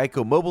easy-to-use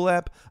Geico mobile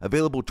app,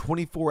 available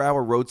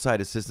 24-hour roadside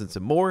assistance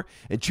and more,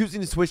 and choosing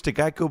to switch to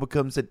Geico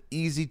becomes an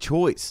easy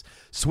choice.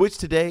 Switch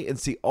today and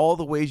see all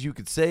the ways you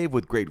could save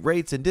with great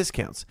rates and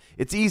discounts.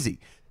 It's easy.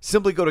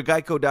 Simply go to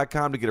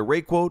geico.com to get a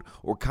rate quote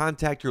or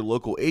contact your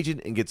local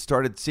agent and get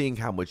started seeing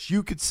how much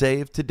you could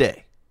save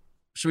today.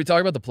 Should we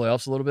talk about the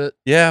playoffs a little bit?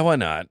 Yeah, why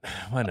not?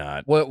 Why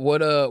not?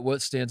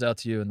 What stands out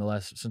to you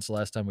since the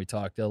last time we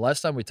talked?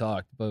 Last time we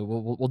talked, but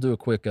we'll do a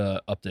quick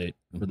update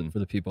for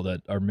the people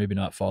that are maybe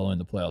not following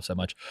the playoffs that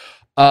much.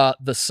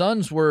 The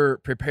Suns were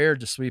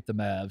prepared to sweep the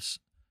Mavs.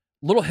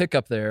 Little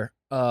hiccup there.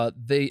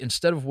 They,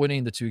 instead of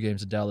winning the 2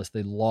 games in Dallas,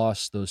 they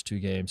lost those 2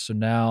 games. So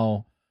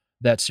now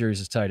that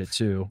series is tied at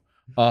 2.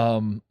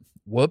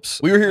 Whoops.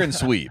 We were hearing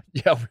sweep.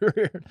 Yeah, we were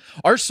hearing.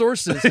 Our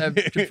sources have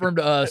confirmed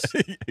to us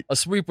a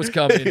sweep was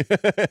coming.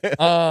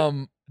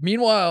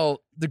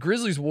 Meanwhile, the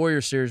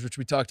Grizzlies-Warriors series, which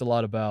we talked a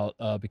lot about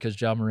because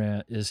Ja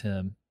Morant is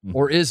him,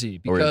 or is he?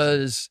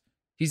 Because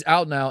he's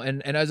out now.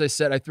 And as I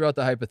said, I threw out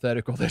the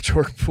hypothetical that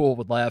Jordan Poole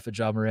would laugh at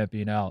Ja Morant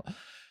being out.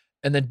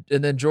 And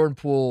then Jordan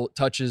Poole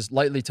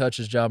lightly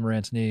touches Ja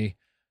Morant's knee.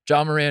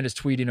 Ja Morant is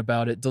tweeting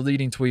about it,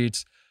 deleting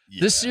tweets.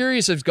 Yeah. This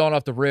series has gone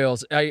off the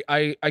rails.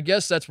 I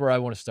guess that's where I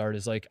want to start.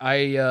 Is like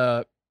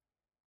I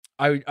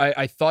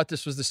thought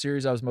this was the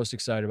series I was most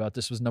excited about.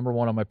 This was number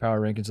 1 on my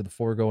power rankings of the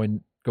 4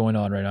 going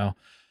on right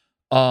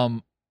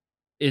now.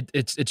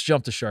 It's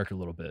jumped the shark a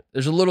little bit.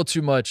 There's a little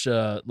too much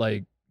I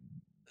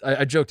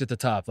joked at the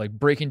top, like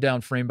breaking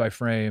down frame by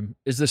frame.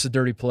 Is this a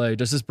dirty play?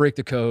 Does this break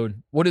the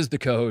code? What is the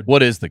code?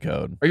 What is the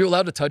code? Are you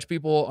allowed to touch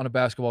people on a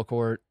basketball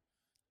court?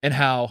 And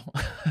how?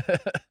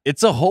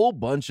 It's a whole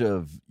bunch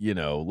of,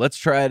 let's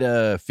try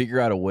to figure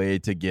out a way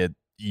to get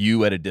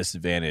you at a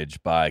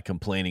disadvantage by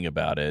complaining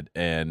about it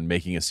and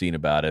making a scene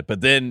about it.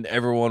 But then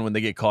everyone, when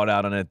they get caught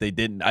out on it, I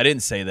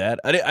didn't say that.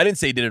 I didn't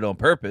say he did it on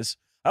purpose.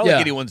 I don't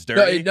think anyone's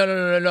dirty.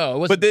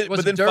 No. But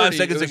then 5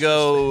 seconds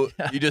ago,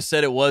 just, you just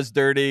said it was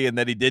dirty and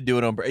that he did do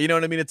it on purpose. You know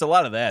what I mean? It's a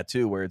lot of that,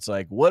 too, where it's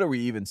like, what are we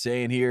even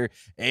saying here?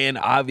 And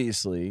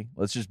obviously,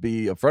 let's just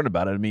be upfront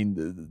about it. I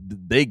mean,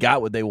 they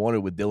got what they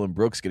wanted with Dylan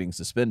Brooks getting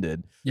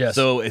suspended. Yes.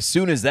 So as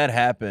soon as that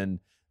happened,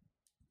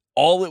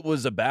 all it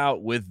was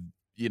about with,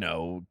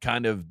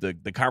 kind of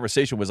the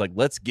conversation was like,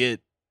 let's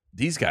get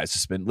these guys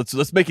suspended.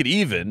 Let's make it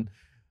even.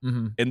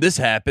 Mm-hmm. And this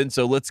happened,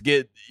 so let's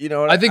get,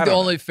 I think the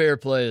only fair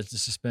play is to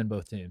suspend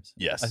both teams.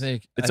 Yes. I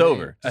think it's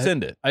over. Just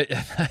end it. I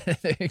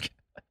think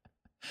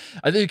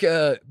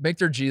make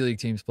their G League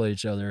teams play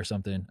each other or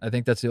something. I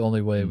think that's the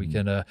only way we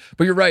can but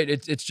you're right.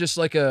 It's just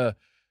like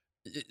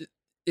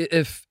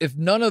if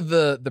none of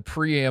the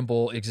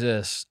preamble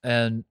exists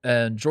and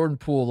Jordan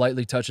Poole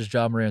lightly touches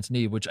Ja Morant's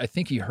knee, which I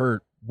think he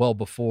hurt well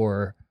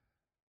before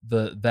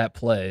that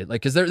play.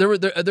 Like, cuz there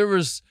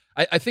was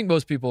I think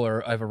most people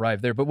have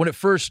arrived there, but when it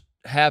first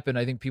happened,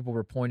 I think people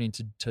were pointing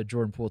to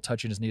Jordan Poole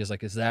touching his knee as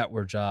like, is that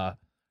where Ja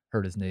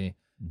hurt his knee?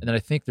 And then I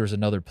think there was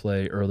another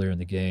play earlier in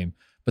the game.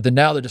 But then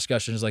now the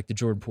discussion is like, did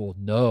Jordan Poole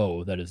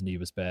know that his knee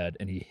was bad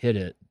and he hit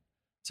it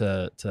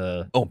to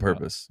on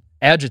purpose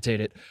agitate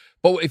it?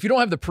 But if you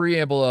don't have the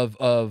preamble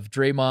of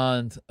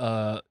Draymond,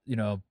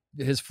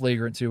 his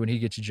flagrant 2 when he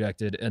gets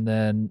ejected, and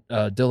then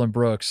Dylan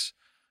Brooks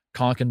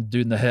conking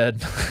dude in the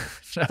head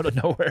out of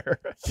nowhere.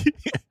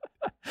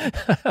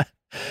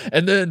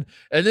 And then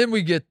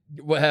we get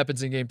what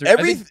happens in game 3.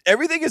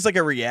 Everything is like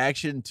a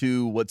reaction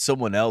to what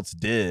someone else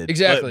did.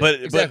 Exactly.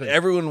 But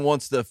everyone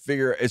wants to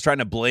is trying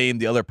to blame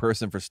the other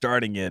person for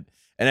starting it.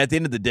 And at the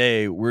end of the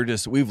day,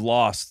 we've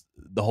lost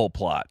the whole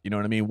plot. You know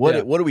what I mean? What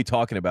are we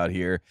talking about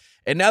here?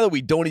 And now that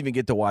we don't even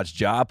get to watch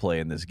Ja play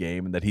in this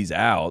game and that he's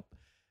out,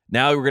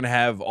 now we're gonna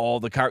have all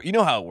the you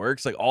know how it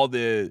works, like all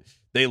the.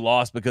 They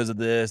lost because of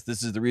this.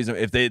 This is the reason.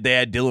 If they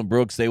had Dylan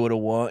Brooks, they would have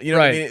won. You know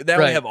what I mean? Now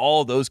we have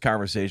all those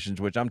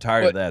conversations, which I'm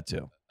tired of that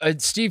too.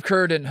 Steve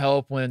Kerr didn't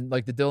help when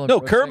like the Dylan. No,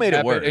 Kerr made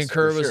it worse, and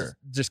Kerr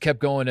just kept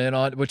going in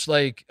on, which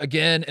like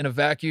again in a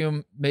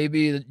vacuum,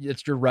 maybe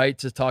it's your right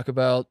to talk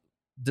about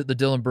the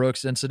Dylan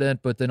Brooks incident,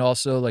 but then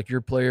also like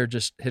your player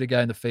just hit a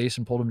guy in the face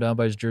and pulled him down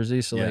by his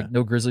jersey. So like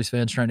no Grizzlies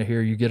fans trying to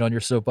hear you get on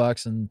your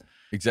soapbox and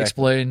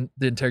explain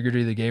the integrity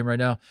of the game right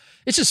now.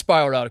 It's just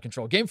spiraled out of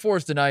control. Game 4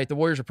 is tonight. The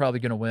Warriors are probably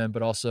going to win,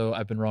 but also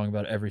I've been wrong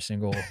about every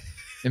single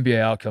NBA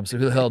outcome. So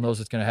who the hell knows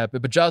what's going to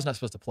happen? But Ja's not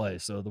supposed to play,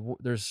 so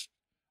there's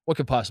what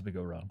could possibly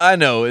go wrong? I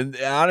know, and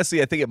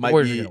honestly, I think it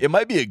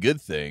might be a good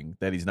thing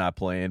that he's not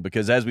playing,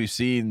 because as we've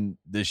seen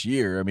this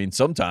year, I mean,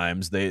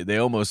 sometimes they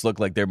almost look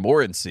like they're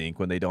more in sync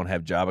when they don't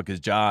have Ja,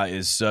 because Ja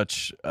is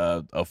such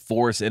a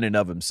force in and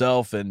of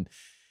himself, and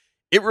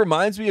It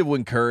reminds me of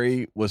when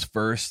Curry was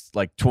first,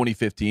 like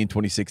 2015,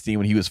 2016,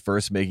 when he was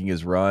first making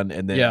his run.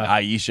 And then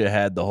Aisha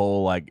had the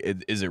whole, like,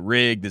 is it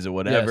rigged? Is it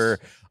whatever?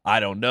 Yes. I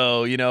don't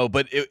know,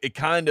 but it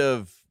kind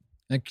of,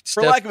 and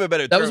for lack of a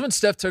better term. That was when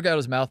Steph took out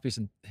his mouthpiece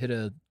and hit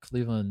a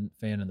Cleveland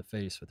fan in the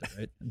face with it,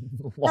 right?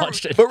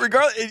 Launched it. But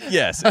regardless,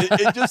 yes,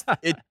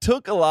 it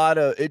took a lot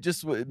of, it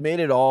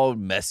made it all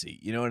messy.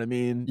 You know what I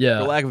mean?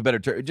 Yeah. For lack of a better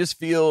term, it just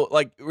feel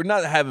like we're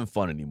not having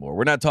fun anymore.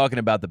 We're not talking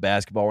about the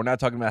basketball. We're not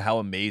talking about how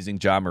amazing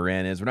John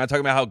Moran is. We're not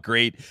talking about how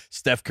great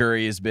Steph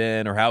Curry has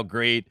been or how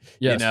great,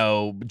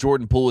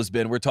 Jordan Poole has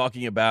been. We're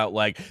talking about,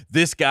 like,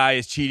 this guy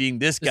is cheating.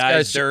 This guy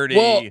is dirty.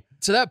 Well,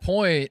 to that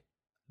point,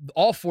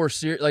 all four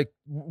series, like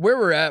where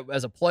we're at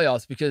as a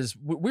playoffs, because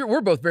we're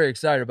both very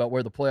excited about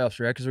where the playoffs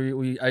are at. Because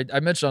I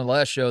mentioned on the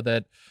last show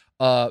that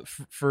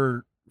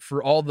for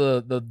all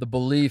the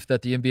belief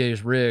that the NBA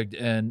is rigged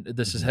and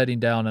this is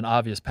heading down an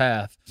obvious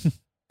path,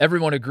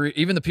 everyone agree.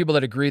 Even the people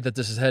that agree that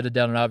this is headed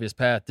down an obvious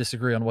path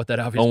disagree on what that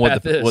obvious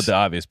path is. What the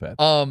obvious path?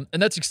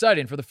 And that's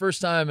exciting for the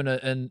first time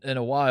in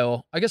a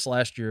while. I guess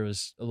last year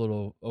was a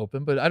little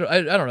open, but I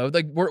don't know.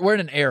 Like we're in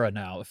an era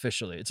now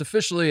officially. It's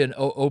officially an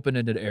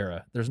open-ended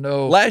era. There's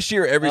no. Last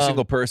year, every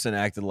single person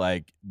acted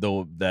like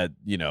that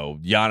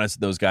Giannis,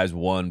 those guys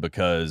won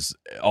because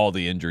all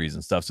the injuries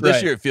and stuff. So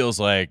this year it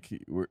feels like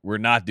we're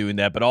not doing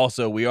that, but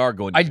also we are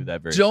going to do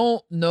that very soon. I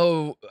don't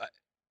know.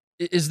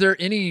 Is there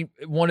any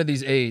one of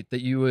these 8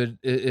 that you would,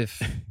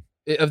 if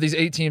of these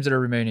 8 teams that are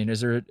remaining, is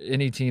there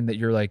any team that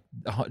you're like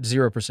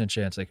 0%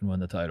 chance they can win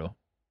the title?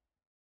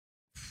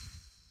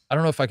 I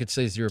don't know if I could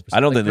say 0%.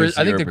 I don't think there's 0%.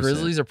 I think the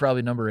Grizzlies are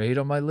probably number 8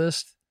 on my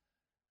list,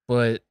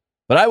 but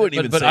I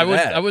wouldn't even say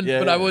that.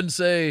 I wouldn't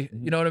say,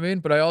 you know what I mean?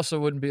 But I also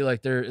wouldn't be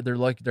like they're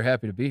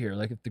happy to be here.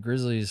 Like if the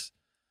Grizzlies,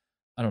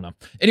 I don't know.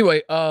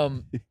 Anyway,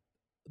 the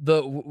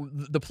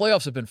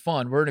playoffs have been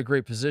fun. We're in a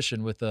great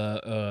position with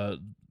the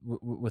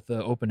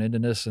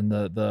open-endedness and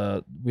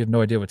the we have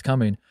no idea what's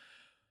coming.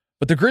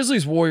 But the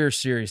Grizzlies Warriors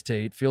series,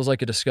 Tate, feels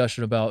like a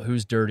discussion about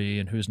who's dirty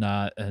and who's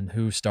not, and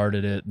who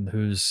started it, and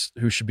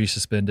who should be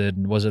suspended,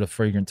 and was it a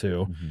flagrant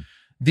 2? Mm-hmm.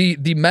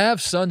 The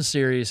Mavs Suns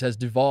series has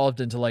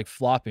devolved into like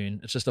flopping.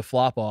 It's just a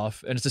flop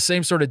off, and it's the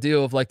same sort of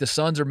deal of like the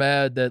Suns are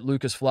mad that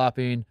Luke is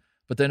flopping.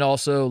 But then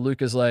also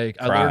Luke is like,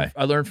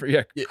 I learned from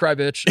cry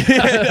bitch.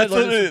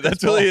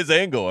 That's really his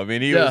angle. I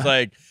mean, he was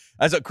like,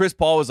 as Chris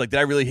Paul was like, did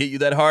I really hit you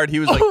that hard? He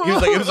was like,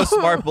 it was a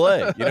smart play.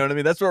 You know what I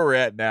mean? That's where we're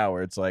at now,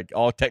 where it's like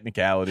all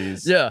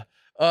technicalities. Yeah.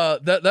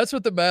 That's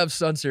what the Mavs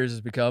Sun series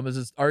has become, is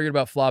it's arguing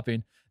about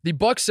flopping. The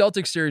Bucks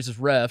Celtics series is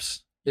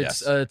refs.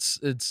 It's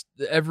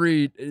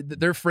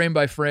they're frame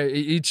by frame.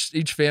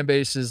 Each fan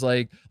base is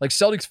like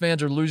Celtics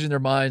fans are losing their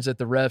minds that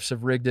the refs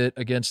have rigged it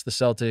against the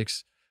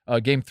Celtics.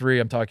 Game 3,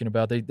 I'm talking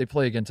about. They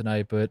play again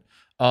tonight, but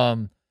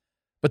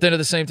then at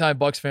the same time,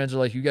 Bucks fans are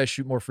like, you guys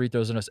shoot more free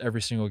throws than us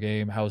every single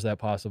game. How is that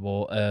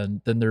possible?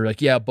 And then they're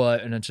like, yeah,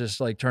 but, and it's just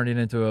like turning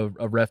into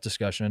a ref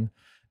discussion.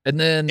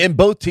 And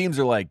both teams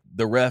are like,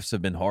 the refs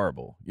have been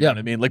horrible. You know what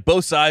I mean? Like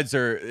both sides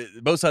are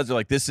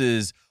like, this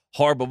is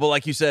horrible. But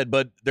like you said,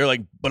 but they're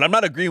like, but I'm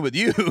not agreeing with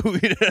you. You know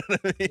what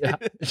I mean?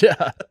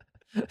 Yeah.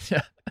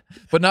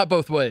 But not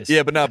both ways.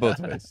 Yeah, but not both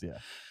ways. Yeah.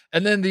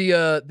 And then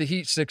the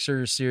Heat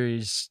Sixers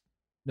series.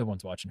 No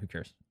one's watching. Who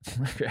cares?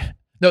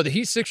 No, the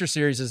Heat Sixers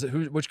series is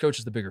which coach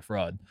is the bigger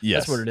fraud?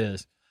 Yes. That's what it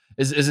is.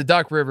 Is it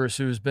Doc Rivers,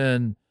 who's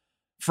been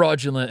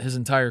fraudulent his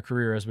entire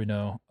career, as we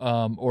know,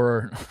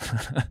 or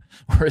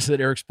is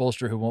it Eric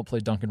Spoelstra, who won't play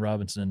Duncan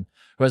Robinson,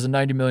 who has a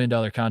 $90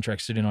 million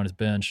contract sitting on his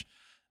bench,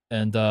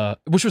 and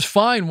which was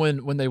fine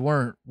when they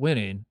weren't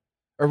winning,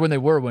 or when they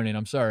were winning.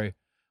 I'm sorry,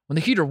 when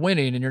the Heat are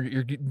winning and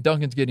you're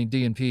Duncan's getting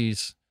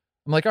D&Ps.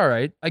 I'm like, all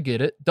right, I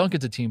get it.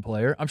 Duncan's a team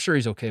player. I'm sure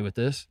he's okay with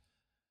this.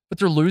 But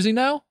they're losing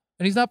now,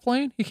 and he's not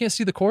playing? He can't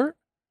see the court?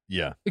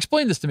 Yeah.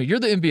 Explain this to me. You're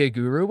the NBA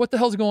guru. What the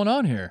hell's going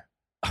on here?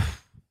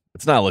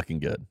 It's not looking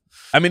good.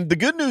 I mean, the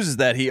good news is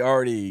that he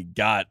already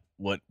got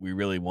what we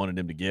really wanted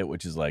him to get,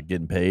 which is like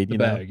getting paid. The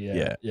bag,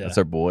 yeah. That's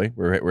our boy.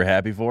 We're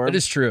happy for him. It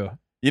is true.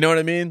 You know what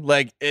I mean?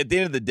 Like at the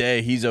end of the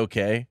day, he's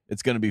okay.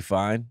 It's going to be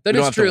fine. That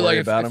is true.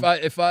 Like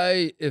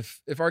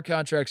if our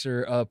contracts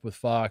are up with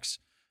Fox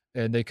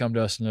and they come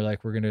to us and they're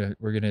like, we're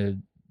gonna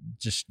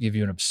just give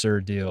you an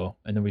absurd deal,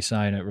 and then we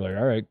sign it. We're like,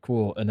 all right,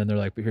 cool. And then they're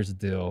like, but here's the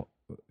deal.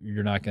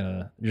 You're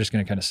just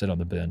gonna kind of sit on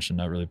the bench and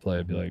not really play.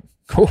 I'd be like,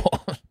 cool,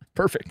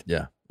 perfect.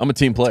 Yeah, I'm a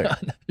team player.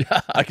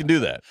 Yeah, I can do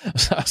that.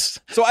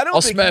 So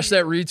I'll smash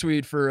that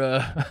retweet for.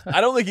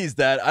 I don't think he's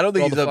that. I don't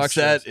think he's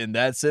upset in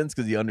that sense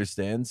because he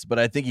understands. But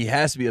I think he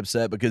has to be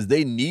upset because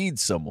they need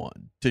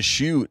someone to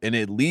shoot and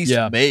at least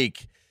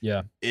make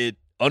it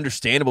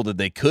understandable that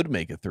they could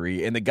make a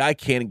 3, and the guy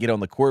can't get on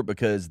the court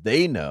because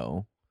they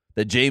know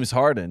that James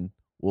Harden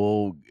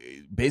will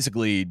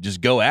basically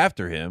just go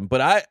after him.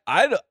 But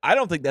I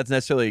don't think that's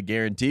necessarily a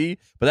guarantee,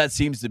 but that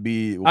seems to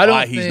be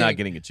why he's not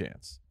getting a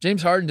chance.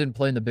 James Harden didn't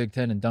play in the Big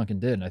Ten and Duncan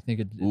did. And I think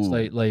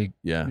it's like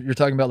you're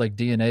talking about like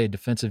DNA,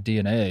 defensive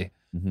DNA.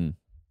 Mm-hmm.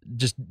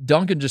 Just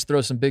Duncan just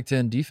throws some Big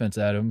Ten defense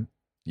at him.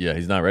 Yeah,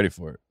 he's not ready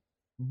for it.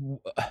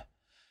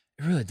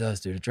 It really does,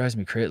 dude. It drives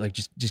me crazy. Like,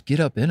 just get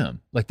up in them.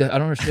 Like that. I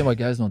don't understand why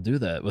guys don't do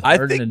that with I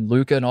Harden think- and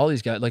Luka and all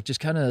these guys. Like, just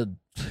kind of,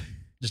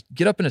 just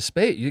get up in a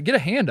space. You get a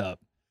hand up.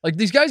 Like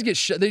these guys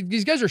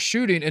these guys are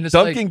shooting, and it's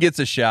Duncan like, gets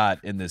a shot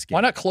in this game.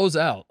 why not close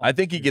out? I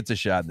think he gets a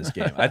shot in this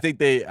game. I think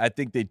they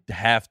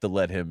have to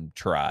let him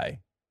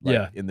try.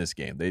 Yeah. In this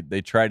game,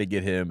 they try to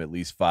get him at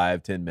least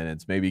 5-10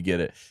 minutes, maybe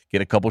get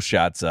a couple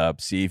shots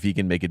up, see if he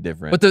can make a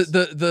difference. But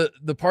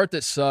the part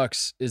that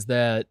sucks is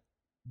that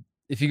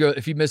if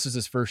he misses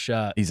his first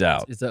shot, he's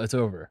out. It's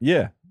over.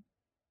 Yeah.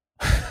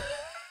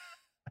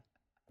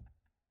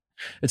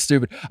 It's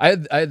stupid. I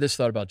had this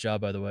thought about Ja,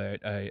 by the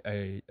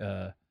way.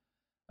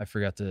 I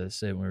forgot to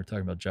say it when we were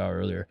talking about Ja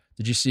earlier.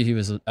 Did you see he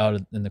was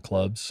out in the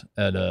clubs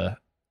at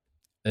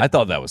I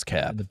thought that was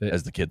cap, the bit-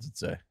 as the kids would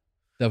say.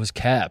 that was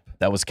cap.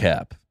 That was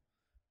cap.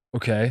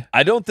 Okay.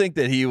 I don't think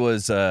that he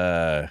was.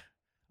 I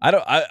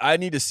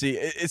need to see.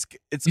 It's.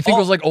 You think it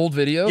was like old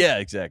video? Yeah,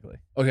 exactly.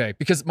 Okay.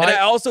 Because And I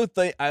also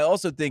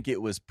think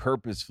it was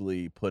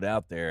purposefully put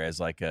out there as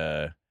like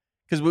a.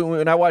 Because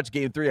when I watched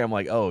Game 3, I'm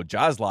like, oh,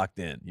 Ja's locked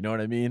in. You know what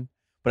I mean?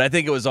 But I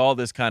think it was all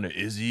this kind of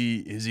is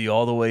he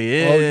all the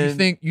way in? Oh,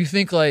 you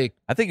think like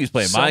I think he was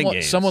playing mind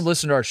games. Someone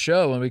listened to our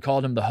show and we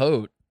called him the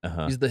Hote.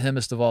 Uh-huh. He's the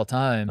himmest of all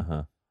time.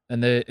 Uh-huh.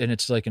 And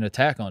it's like an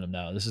attack on him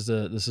now. This is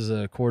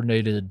a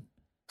coordinated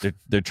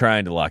They're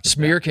trying to lock him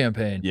smear down.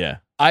 campaign. Yeah.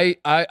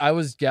 I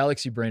was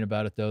galaxy brain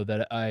about it though,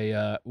 that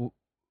I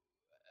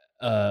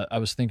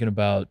was thinking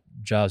about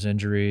Ja's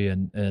injury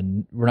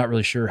and we're not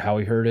really sure how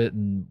he hurt it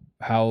and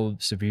how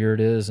severe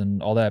it is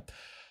and all that.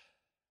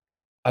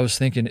 I was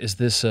thinking, is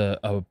this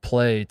a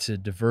play to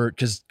divert?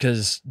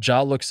 Because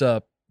Ja looks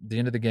up at the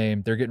end of the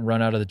game. They're getting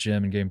run out of the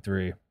gym in Game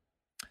 3.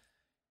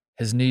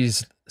 His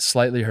knee's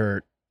slightly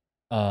hurt.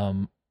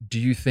 Do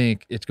you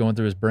think it's going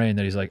through his brain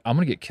that he's like, I'm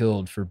going to get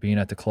killed for being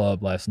at the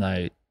club last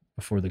night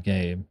before the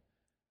game,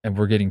 and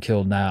we're getting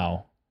killed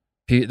now?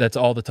 That's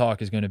all the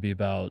talk is going to be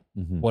about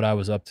what I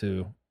was up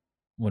to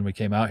when we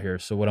came out here.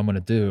 So what I'm going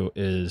to do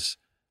is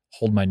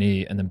hold my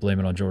knee and then blame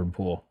it on Jordan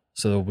Poole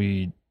so that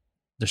we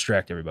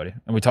distract everybody.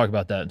 And we talk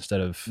about that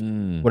instead of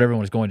what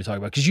everyone was going to talk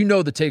about. Because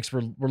the takes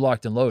were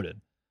locked and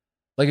loaded.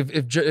 Like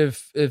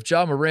if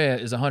Ja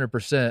Morant is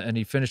 100% and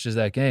he finishes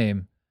that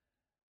game,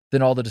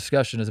 then all the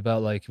discussion is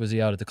about like, was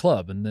he out at the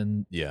club? And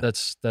then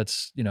that's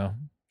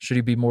should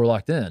he be more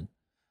locked in?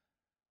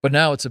 But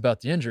now it's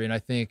about the injury, and I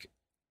think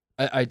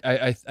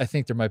I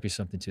think there might be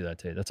something to that,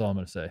 Tate. That's all I'm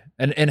going to say.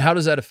 And how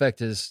does that affect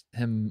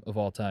him of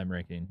all time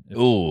ranking?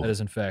 Ooh, that is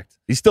in fact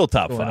he's still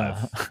top going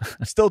 5.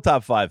 Still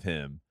top 5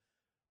 him.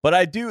 But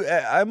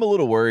I'm a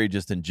little worried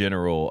just in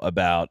general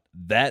about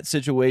that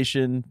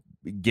situation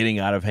getting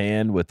out of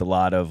hand with a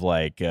lot of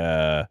like,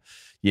 guys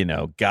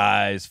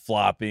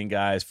flopping,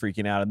 guys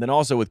freaking out. And then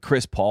also with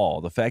Chris Paul,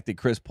 the fact that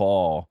Chris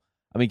Paul,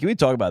 I mean, can we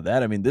talk about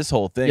that? I mean, this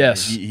whole thing,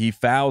 yes. he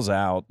fouls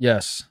out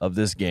yes. of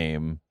this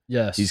game.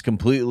 Yes. He's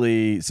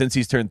completely, since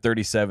he's turned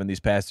 37,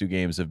 these past 2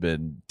 games have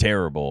been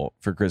terrible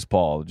for Chris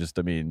Paul. Just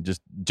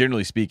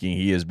generally speaking,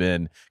 he has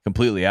been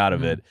completely out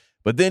of it.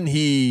 But then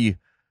he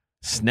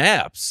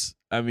snaps.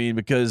 I mean,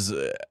 because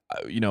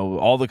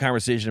all the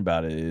conversation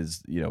about it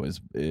is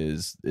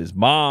his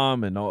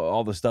mom and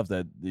all the stuff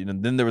that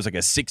Then there was like a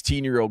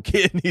 16-year-old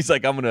kid, and he's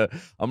like, "I'm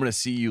gonna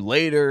see you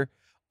later."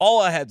 All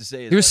I had to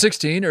say is he was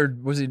 16, or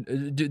was he?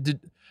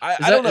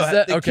 I don't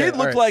know. The kid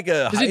looked like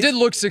a. Because he did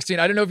look 16.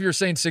 I didn't know if you were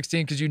saying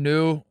 16 because you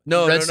knew.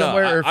 No.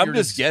 Somewhere, or if I'm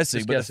just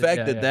guessing. But the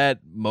fact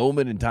that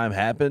moment in time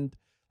happened,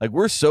 like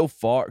we're so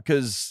far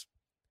because.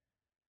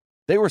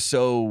 They were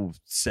so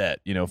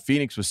set,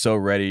 Phoenix was so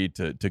ready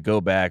to go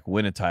back,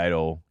 win a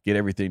title, get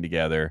everything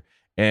together.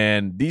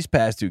 And these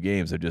past 2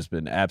 games have just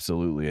been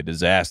absolutely a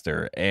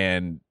disaster.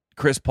 And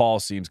Chris Paul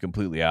seems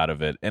completely out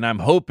of it. And I'm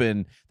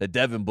hoping that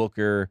Devin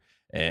Booker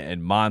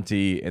and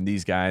Monty and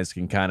these guys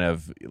can kind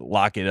of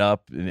lock it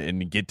up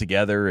and get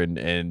together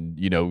and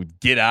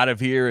get out of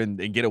here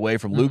and get away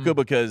from Luka,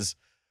 because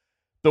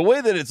the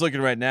way that it's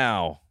looking right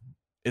now,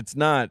 it's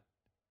not.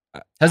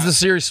 Has the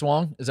series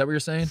swung? Is that what you're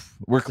saying?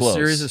 We're close.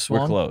 The series has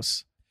swung? We're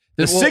close.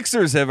 The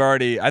Sixers have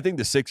already. I think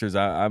the Sixers.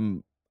 I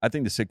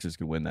think the Sixers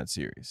could win that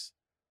series.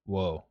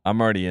 Whoa!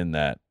 I'm already in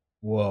that.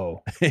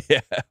 Whoa! Yeah,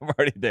 I'm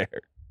already there.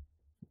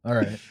 All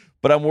right.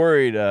 But I'm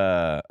worried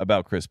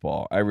about Chris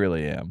Paul. I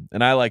really am,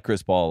 and I like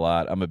Chris Paul a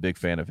lot. I'm a big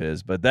fan of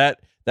his. But that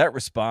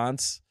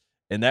response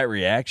and that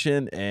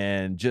reaction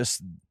and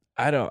just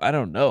I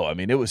don't know. I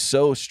mean, it was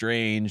so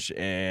strange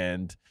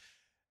and.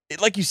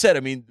 Like you said,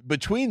 I mean,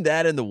 between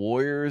that and the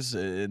Warriors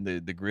and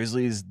the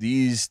Grizzlies,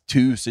 these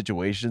 2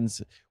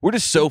 situations, we're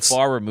just so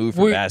far removed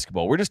from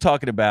basketball. We're just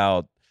talking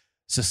about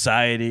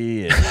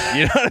society, and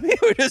you know what I mean?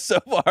 We're just so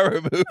far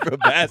removed from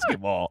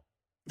basketball.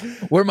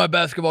 Where my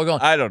basketball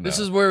going? I don't know. This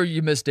is where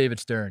you miss David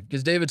Stern,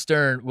 because David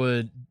Stern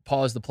would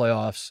pause the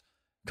playoffs,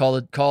 call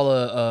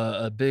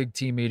a big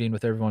team meeting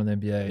with everyone in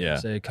the NBA,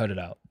 and say, cut it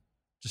out.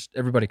 Just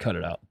everybody cut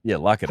it out. Yeah,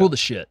 lock it cool up. The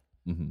shit.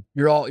 Mm-hmm.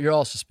 You're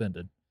all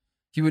suspended.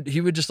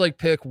 He would just like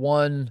pick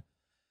one.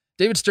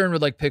 David Stern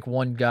would like pick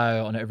one guy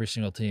on every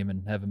single team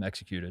and have him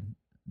executed.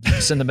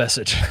 Send the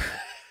message.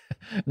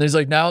 And he's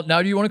like, now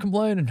do you want to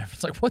complain? And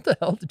it's like, what the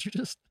hell did you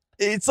just?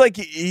 It's like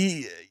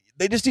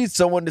they just need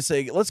someone to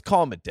say, let's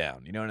calm it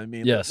down. You know what I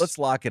mean? Yes. Let's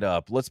lock it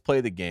up. Let's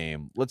play the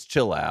game. Let's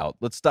chill out.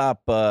 Let's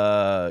stop,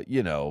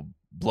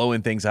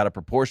 blowing things out of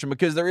proportion,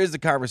 because there is the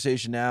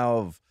conversation now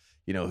of,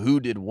 who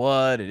did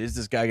what, and is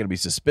this guy going to be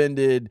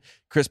suspended?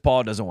 Chris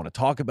Paul doesn't want to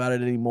talk about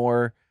it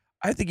anymore.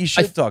 I think he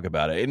should talk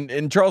about it.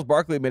 And Charles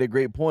Barkley made a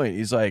great point.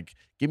 He's like,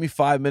 give me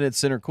 5 minutes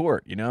center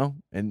court,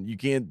 and you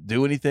can't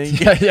do anything.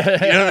 You know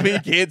what I mean? You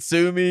can't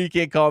sue me. You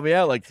can't call me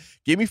out. Like,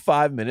 give me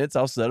 5 minutes.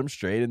 I'll set him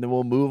straight, and then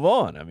we'll move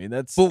on. I mean,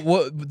 that's But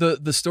what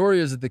the story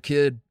is that the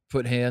kid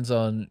put hands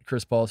on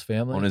Chris Paul's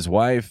family, on his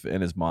wife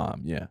and his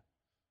mom. Yeah.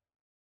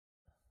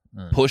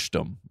 Pushed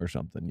him or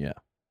something. Yeah.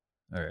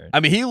 All right. I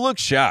mean, he looked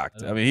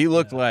shocked. I mean, he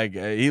looked like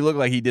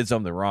he did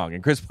something wrong.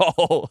 And Chris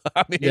Paul,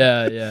 I mean,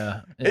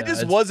 it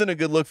just wasn't a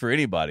good look for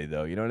anybody,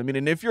 though. You know what I mean?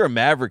 And if you're a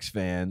Mavericks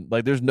fan,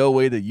 like, there's no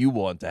way that you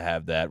want to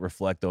have that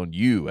reflect on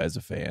you as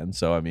a fan.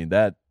 So, I mean,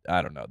 I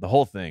don't know. The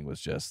whole thing was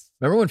just.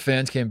 Remember when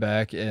fans came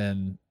back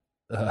and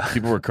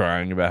people were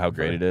crying about how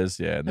great it is?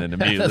 Yeah. And then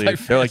immediately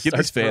they're like, get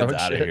these fans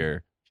out of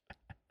here.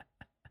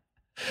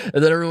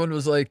 And then everyone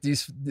was like,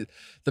 the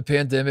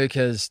pandemic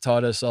has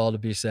taught us all to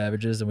be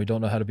savages and we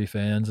don't know how to be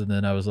fans. And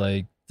then I was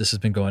like, this has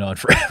been going on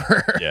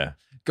forever. Yeah.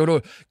 Go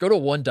to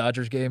one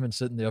Dodgers game and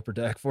sit in the upper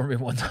deck for me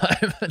one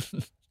time.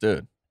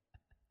 Dude.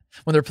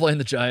 When they're playing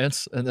the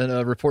Giants, and then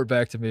report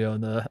back to me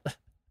on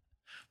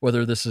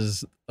whether this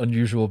is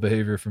unusual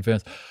behavior from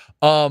fans.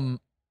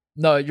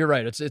 No, you're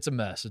right. It's a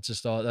mess. It's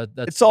just all that's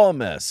it's all a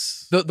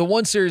mess. The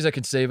one series that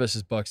can save us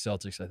is Bucks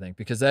Celtics, I think,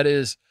 because that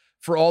is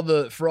for all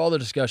the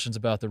discussions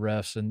about the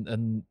refs,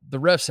 and the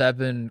refs have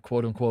been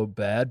quote unquote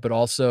bad, but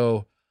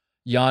also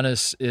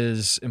Giannis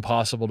is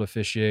impossible to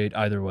officiate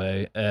either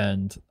way.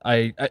 And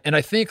I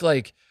think,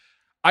 like,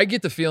 I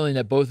get the feeling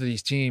that both of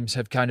these teams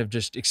have kind of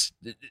just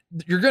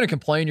you're going to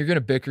complain, you're going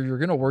to bicker, you're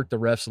going to work the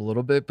refs a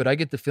little bit, but I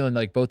get the feeling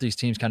like both these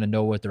teams kind of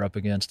know what they're up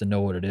against and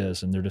know what it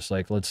is, and they're just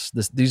like,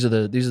 these are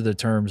the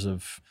terms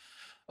of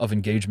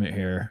engagement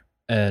here,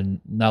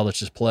 and now let's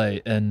just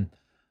play. And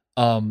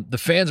the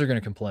fans are going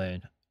to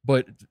complain,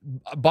 but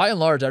by and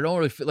large, I don't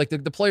really feel like the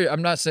player.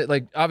 I'm not saying,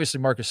 like, obviously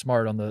Marcus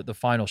Smart on the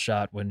final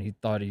shot when he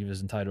thought he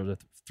was entitled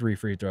to 3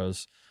 free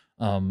throws.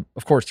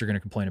 Of course, they're going to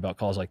complain about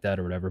calls like that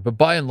or whatever, but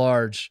by and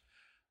large,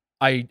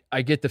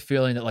 I get the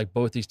feeling that, like,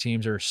 both these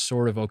teams are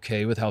sort of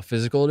okay with how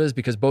physical it is,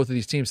 because both of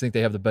these teams think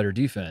they have the better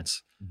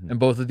defense, and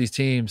both of these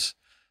teams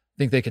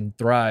think they can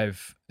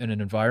thrive in an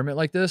environment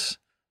like this.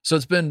 So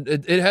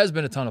it has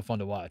been a ton of fun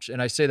to watch,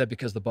 and I say that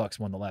because the Bucks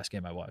won the last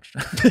game I watched.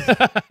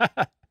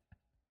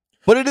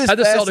 But it is had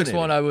the Celtics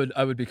won, I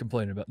would be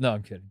complaining about. No,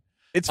 I'm kidding.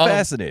 It's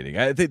fascinating.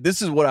 I think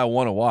this is what I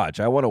want to watch.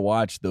 I want to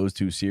watch those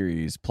two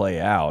series play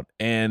out,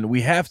 and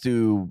we have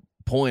to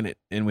point it,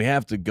 and we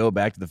have to go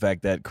back to the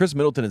fact that Chris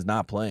Middleton is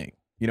not playing.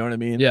 You know what I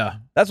mean? Yeah.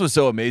 That's what's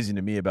so amazing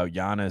to me about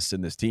Giannis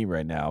and this team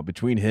right now.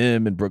 Between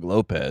him and Brook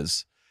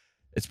Lopez,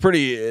 it's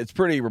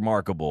pretty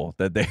remarkable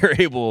that they're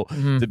able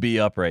to be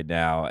up right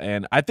now.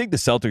 And I think the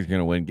Celtics are going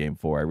to win Game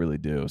 4. I really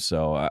do.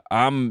 So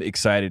I'm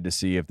excited to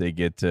see if they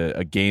get to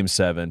a Game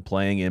 7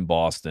 playing in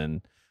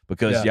Boston,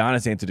 because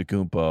Giannis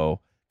Antetokounmpo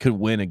could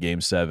win a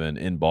Game 7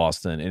 in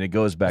Boston. And it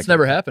goes back. It's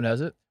never happened, has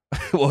it?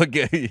 Well,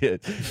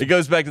 it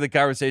goes back to the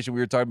conversation we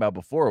were talking about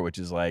before, which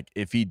is, like,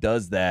 if he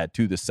does that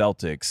to the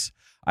Celtics,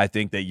 I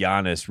think that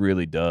Giannis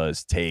really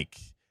does take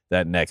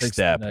that next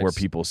step where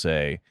people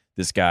say,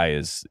 this guy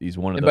he's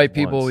one of the. And by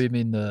people, we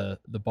mean the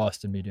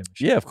Boston media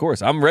machine. Yeah, of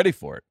course. I'm ready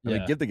for it. I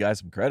mean, give the guy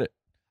some credit.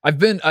 I've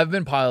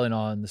been piling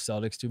on the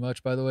Celtics too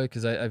much, by the way,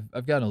 because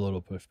I've gotten a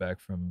little pushback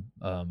from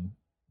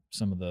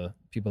some of the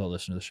people that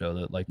listen to the show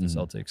that like the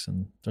Celtics,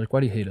 and they're like, "Why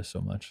do you hate us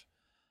so much?"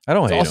 I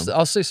don't hate him.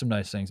 I'll say some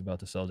nice things about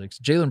the Celtics.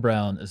 Jaylen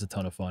Brown is a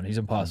ton of fun. He's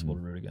impossible to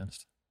root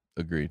against.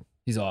 Agreed.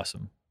 He's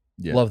awesome.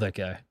 Yeah. Love that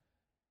guy.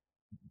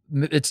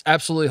 It's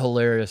absolutely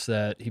hilarious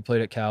that he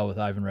played at Cal with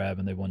Ivan Rabb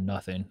and they won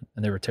nothing,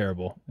 and they were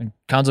terrible. And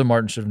Konzo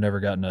Martin should have never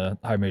gotten a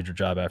high major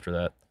job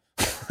after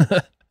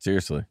that.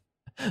 Seriously.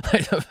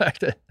 Like, the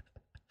fact that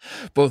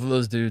both of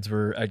those dudes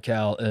were at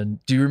Cal.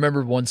 And do you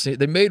remember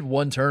they made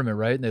one tournament,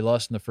 right? And they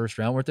lost in the first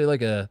round. Weren't they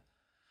like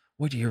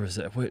what year was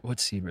that? What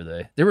seed were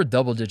they? They were a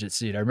double-digit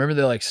seed. I remember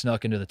they, like,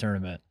 snuck into the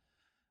tournament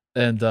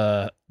and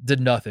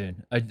did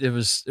nothing. It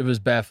was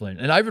baffling.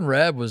 And Ivan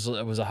Rabb was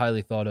a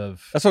highly thought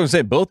of. That's what I'm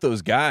saying. Both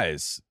those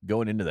guys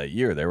going into that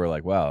year, they were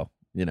like, wow,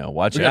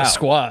 watch we out. Got a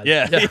squad.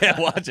 Yeah,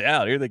 watch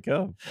out. Here they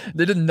come.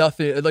 They did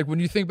nothing. Like, when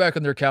you think back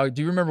on their Cal,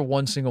 do you remember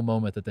one single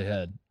moment that they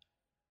had?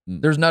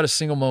 There's not a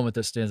single moment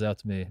that stands out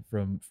to me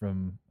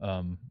from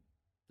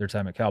their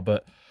time at Cal.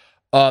 But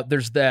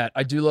there's that.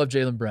 I do love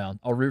Jaylen Brown.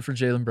 I'll root for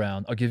Jaylen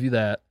Brown. I'll give you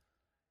that.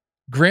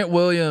 Grant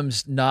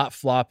Williams not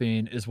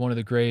flopping is one of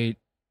the great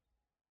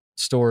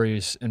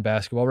stories in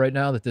basketball right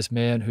now, that this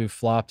man who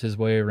flopped his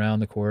way around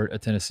the court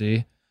at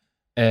Tennessee,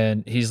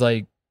 and he's,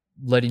 like,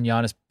 letting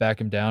Giannis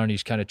back him down, and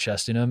he's kind of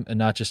chesting him and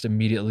not just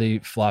immediately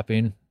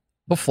flopping.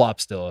 He'll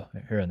flop still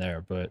here and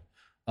there, but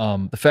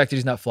the fact that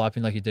he's not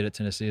flopping like he did at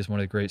Tennessee is one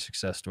of the great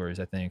success stories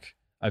I think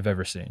I've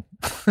ever seen.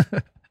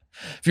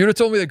 If you would have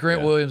told me that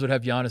Grant Yeah. Williams would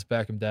have Giannis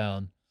back him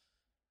down,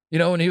 you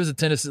know, when he was at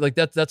Tennessee, like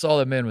that's all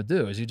that man would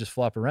do is he just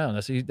flop around.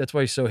 That's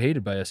why he's so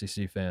hated by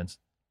SEC fans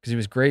because he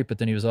was great, but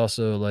then he was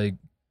also like,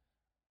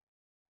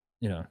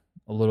 you know,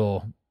 a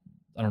little,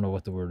 I don't know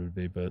what the word would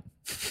be, but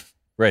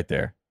Right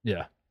there.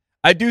 yeah.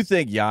 I do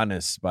think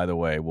Giannis, by the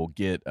way, will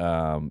get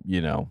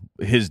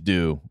his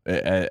due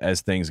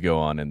as things go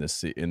on in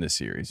this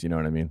series. You know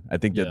what I mean? I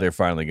think that Yeah. they're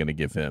finally going to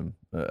give him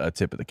a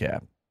tip of the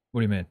cap. What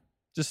do you mean?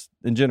 Just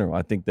in general,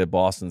 I think that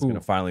Boston's going Ooh.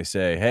 to finally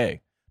say,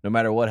 "Hey, no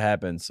matter what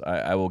happens,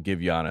 I will give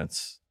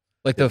Giannis."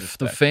 Like His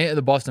the respect.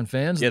 the Boston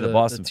fans, Yeah, the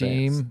Boston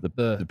team, fans,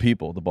 the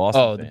people, the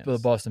Boston fans. the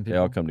Boston They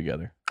people. all come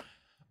together.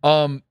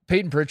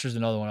 Peyton Pritchard's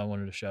another one I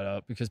wanted to shout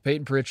out because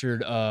Peyton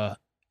Pritchard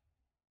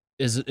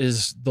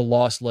is the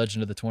lost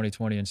legend of the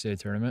 2020 NCAA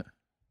tournament.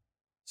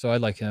 So I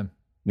like him.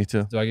 Me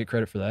too. Do I get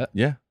credit for that?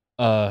 Yeah.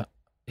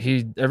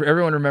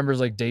 Everyone remembers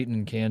like Dayton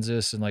and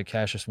Kansas and like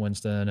Cassius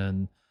Winston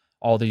and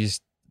all these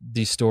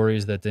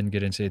stories that didn't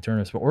get NCAA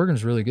tournaments, but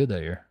Oregon's really good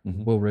that year.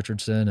 Mhm. Will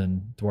Richardson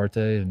and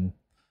Duarte, and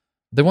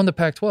they won the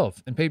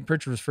Pac-12. And Peyton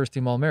Pritchard was first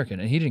team All-American,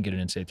 and he didn't get an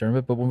NCAA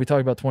tournament. But when we talk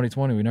about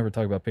 2020, we never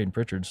talk about Peyton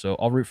Pritchard. So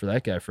I'll root for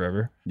that guy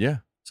forever. Yeah.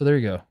 So there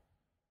you go.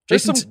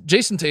 There's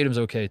Jason Tatum's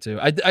okay too.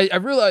 I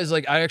realize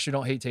like I actually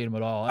don't hate Tatum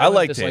at all. I don't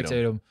like dislike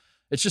Tatum.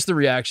 It's just the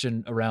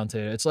reaction around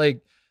Tatum. It's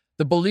like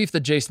the belief that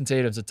Jason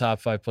Tatum's a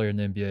top 5 player in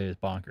the NBA is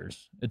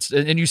bonkers.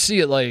 And you see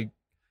it like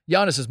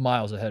Giannis is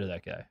miles ahead of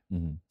that guy.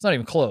 Mhm. It's not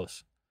even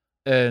close.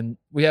 And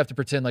we have to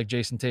pretend like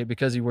Jason Tatum,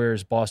 because he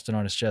wears Boston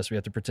on his chest, we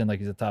have to pretend like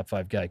he's a top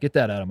 5 guy. Get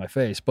that out of my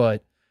face.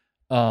 But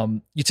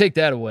you take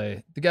that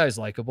away, the guy's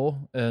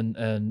likable,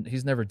 and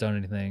he's never done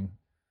anything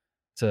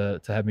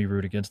to have me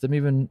root against him.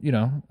 Even, you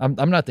know,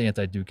 I'm not the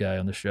anti-Duke guy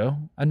on the show.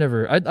 I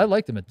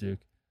liked him at Duke.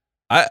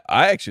 I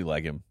actually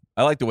like him.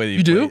 I like the way that he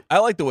You do? played. I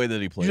like the way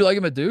that he played. Did you like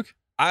him at Duke?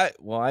 I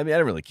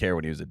didn't really care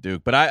when he was at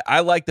Duke, but I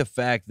like the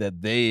fact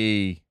that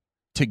they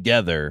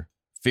together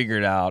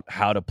figured out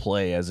how to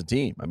play as a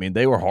team. I mean,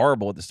 they were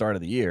horrible at the start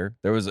of the year.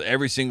 There was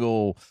every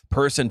single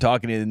person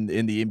talking in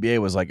the NBA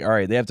was like, all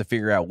right, they have to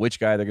figure out which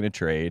guy they're going to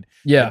trade.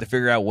 They Yeah. have to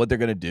figure out what they're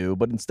going to do.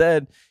 But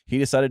instead, he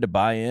decided to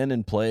buy in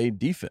and play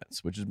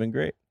defense, which has been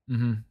great.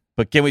 Mm-hmm.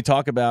 But can we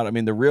talk about, I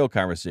mean, the real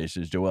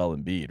conversation is Joel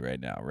Embiid right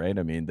now, right?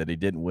 I mean, that he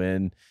didn't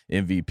win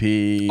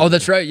MVP. Oh,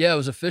 that's right. Yeah, it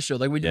was official.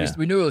 Like we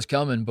knew it was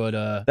coming,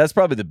 but That's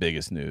probably the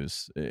biggest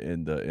news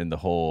in the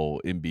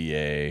whole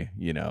NBA.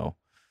 You know,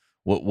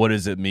 what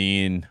does it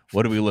mean?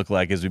 What do we look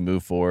like as we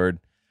move forward?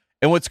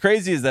 And what's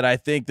crazy is that I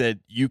think that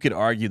you could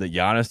argue that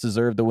Giannis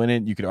deserved to win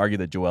it. You could argue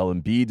that Joel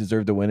Embiid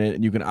deserved to win it,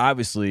 and you can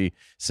obviously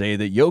say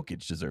that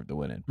Jokic deserved to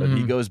win it. But he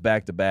Mhm. goes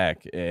back to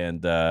back,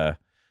 and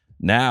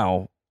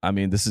now, I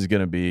mean, this is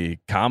going to be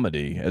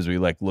comedy as we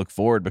like look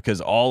forward, because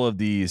all of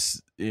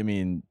these, I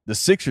mean, the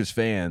Sixers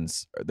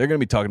fans, they're going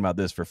to be talking about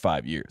this for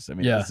 5 years. I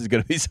mean, Yeah. this is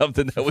going to be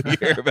something that we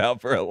hear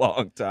about for a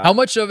long time. how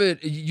much of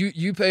it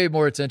you pay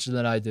more attention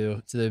than I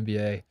do to the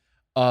NBA?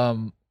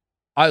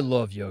 I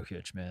love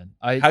Jokic, man.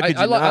 I How could you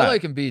I not?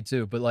 like Embiid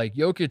too, but like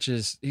Jokic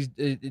is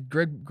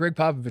Greg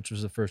Popovich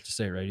was the first to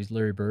say it, right? He's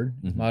Larry Bird,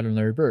 Mhm. modern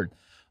Larry Bird.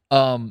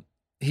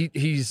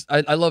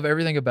 I love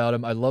everything about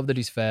him. I love that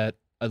he's fat.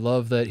 I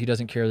love that he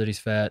doesn't care that he's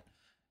fat.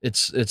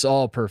 It's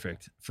all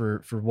perfect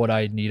for what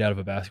I need out of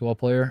a basketball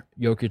player.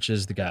 Jokic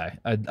is the guy.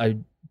 I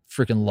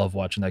freaking love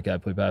watching that guy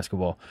play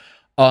basketball.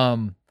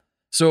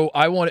 So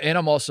I want, and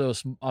I'm also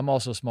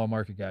a small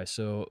market guy.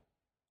 So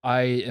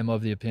I am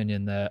of the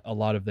opinion that a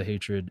lot of the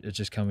hatred is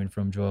just coming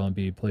from Joel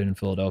Embiid playing in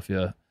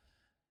Philadelphia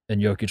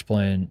and Jokic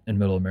playing in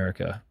Middle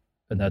America.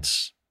 And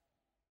that's,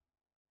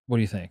 what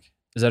do you think?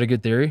 Is that a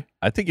good theory?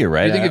 I think you're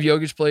right. Do you think if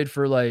Jokic played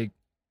for like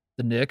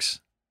the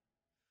Knicks,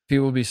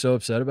 people would be so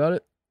upset about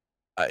it?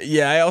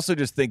 Yeah, I also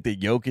just think that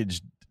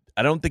Jokic,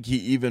 I don't think he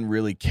even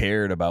really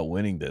cared about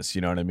winning this. You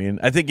know what I mean?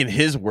 I think in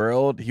his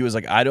world, he was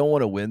like, I don't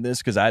want to win this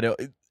because I don't.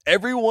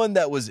 Everyone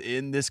that was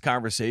in this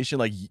conversation,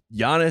 like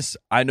Giannis,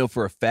 I know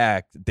for a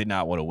fact did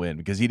not want to win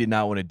because he did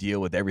not want to deal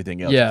with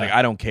everything else. Yeah. He's like,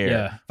 I don't care.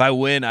 Yeah. If I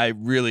win, I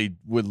really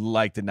would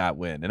like to not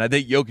win. And I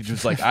think Jokic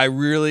was like, I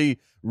really,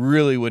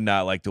 really would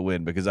not like to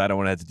win because I don't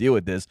want to have to deal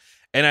with this.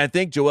 And I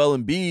think Joel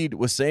Embiid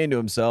was saying to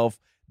himself,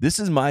 this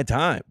is my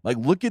time. Like,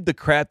 look at the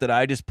crap that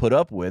I just put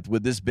up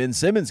with this Ben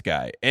Simmons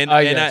guy. And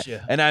I and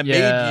gotcha. I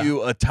Yeah. made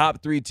you a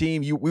top 3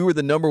 team. We were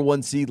the number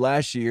 1 seed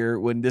last year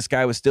when this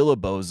guy was still a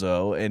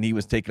bozo and he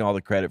was taking all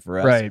the credit for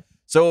us. Right.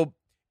 So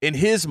in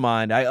his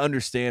mind, I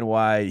understand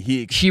why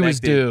he was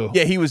expected- due.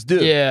 Yeah, he was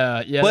due.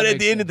 Yeah. Yeah. but that at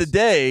makes the end of the sense.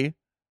 day,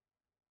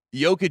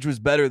 Jokic was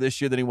better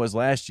this year than he was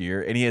last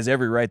year, and he has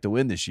every right to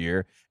win this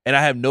year. And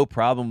I have no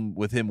problem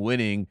with him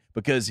winning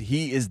because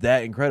he is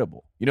that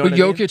incredible. You know But what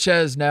I mean? Jokic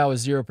has now a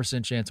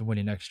 0% chance of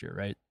winning next year,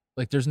 right?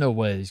 Like, there's no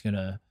way he's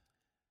gonna.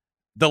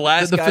 The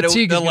last the guy fatigue is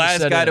the gonna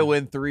last set guy to in.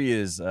 win 3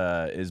 is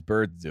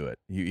Bird to do it.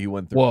 He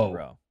won 3 in Whoa. a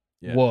row.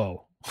 Yeah.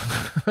 Whoa.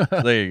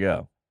 There you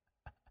go.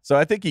 So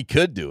I think he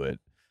could do it,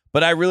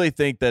 but I really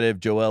think that if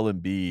Joel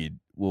Embiid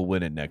will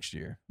win it next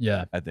year,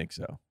 Yeah, I think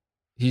so.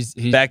 he's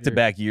Back to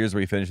back years where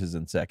he finishes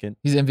in second.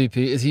 He's MVP.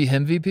 Is he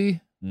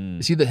MVP?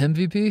 Is he the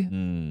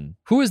MVP?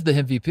 Who is the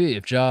MVP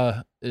if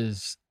Ja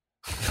is?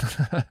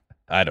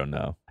 I don't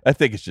know. I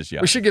think it's just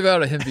Giannis. We should give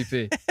out a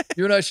MVP.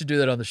 You and I should do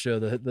that on the show.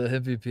 The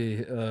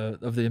MVP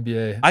of the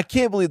NBA. I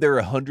can't believe there were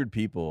 100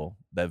 people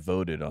that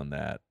voted on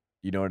that.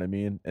 You know what I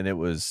mean? And it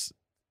was,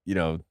 it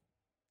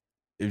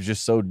was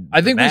just so.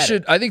 I think dramatic. we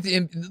should. I think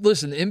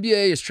listen. The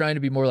NBA is trying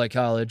to be more like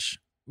college.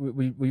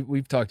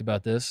 We've talked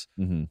about this.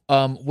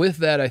 With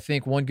that, I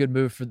think one good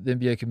move for the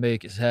NBA can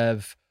make is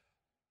have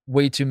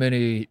way too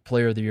many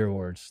Player of the Year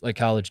awards, like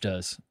college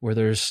does, where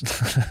there's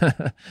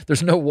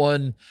no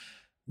one.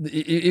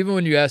 Even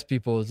when you ask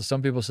people,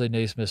 some people say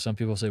Naismith, some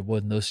people say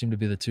Wooden. Those seem to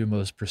be the two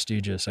most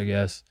prestigious, I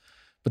guess.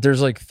 But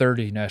there's like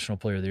 30 National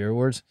Player of the Year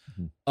awards.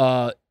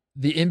 The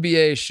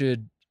NBA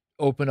should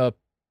open up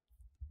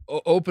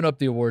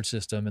the award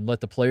system and let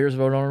the players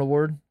vote on an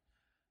award.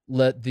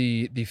 Let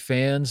the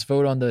fans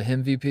vote on the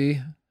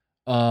MVP.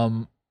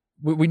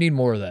 We need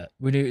more of that.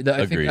 We need.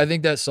 I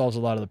think that solves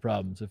a lot of the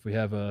problems if we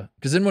have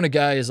because then when a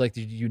guy is like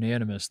the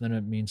unanimous, then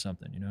it means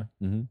something,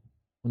 When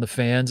the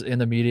fans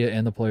and the media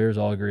and the players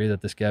all agree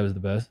that this guy was the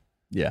best.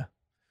 Yeah.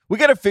 We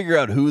got to figure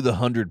out who the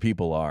 100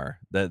 people are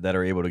that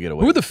are able to get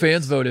away. Who are the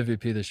fans vote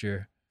MVP this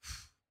year?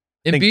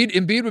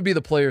 Embiid would be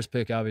the players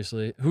pick,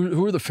 obviously.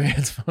 Who are the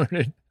fans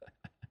voted?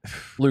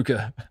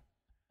 Luka.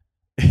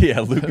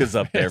 Yeah, Luka's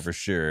up there for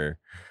sure.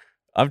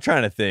 I'm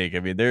trying to think. I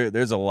mean,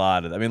 there's a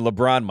lot of. I mean,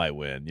 LeBron might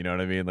win. You know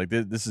what I mean? Like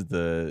this is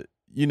the.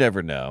 You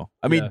never know.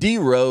 I mean, D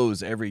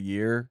Rose every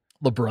year.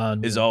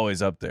 LeBron is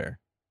always up there.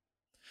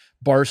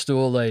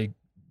 Barstool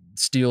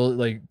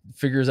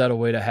figures out a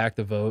way to hack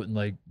the vote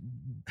and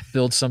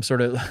build some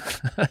sort of.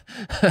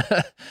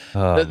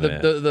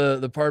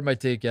 The part of my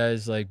take,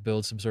 guys,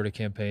 build some sort of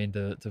campaign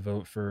to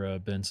vote for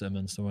Ben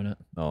Simmons to win it.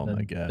 Oh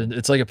my God!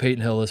 It's like a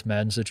Peyton Hillis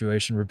Madden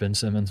situation where Ben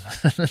Simmons.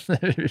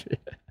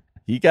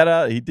 He got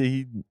out.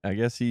 He. I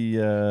guess he.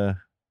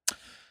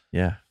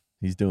 Yeah,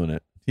 he's doing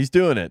it. He's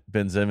doing it.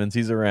 Ben Simmons.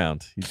 He's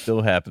around. He's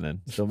still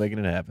happening. Still making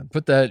it happen.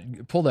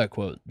 Pull that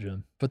quote,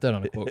 Jim. Put that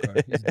on a quote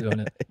card. He's doing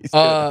it.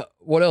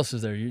 What else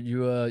is there?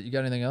 You got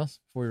anything else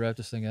before we wrap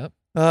this thing up?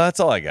 That's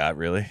all I got,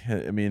 really.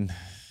 I mean,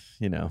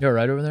 You all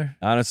right over there?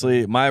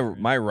 Honestly, my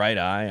right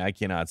eye, I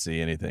cannot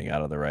see anything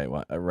out of the right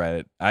one.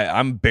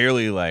 I'm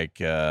barely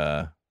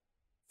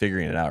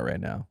figuring it out right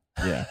now.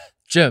 Yeah.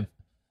 Jim,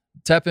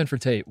 tap in for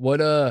Tate. What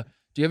do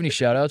you have any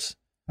shout outs?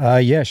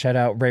 Yeah, shout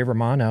out Ray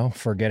Romano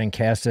for getting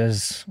cast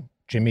as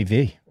Jimmy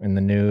V in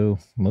the new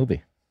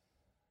movie.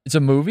 It's a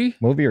movie?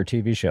 Movie or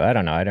TV show? I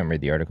don't know. I didn't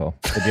read the article.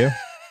 Did you?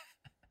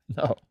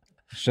 No.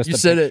 It's just you a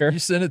said picture. it. You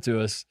sent it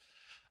to us.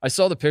 I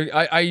saw the picture.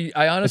 I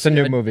honestly, it's a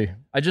new movie.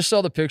 I just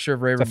saw the picture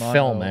of Ray It's Romano. a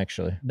film,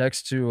 actually.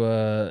 Next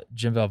to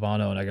Jim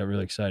Valvano, and I got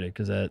really excited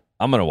because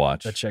I'm gonna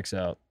watch. That checks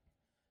out.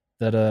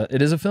 That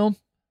it is a film,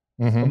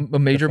 Mm-hmm. a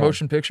major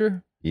motion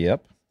picture.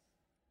 Yep.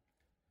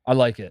 I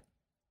like it.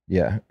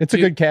 Yeah, it's a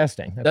good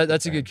casting.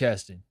 That's a good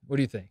casting. What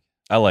do you think?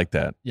 I like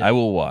that. Yeah. I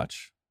will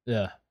watch.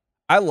 Yeah.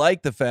 I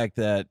like the fact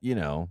that,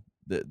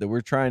 that we're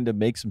trying to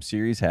make some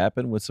series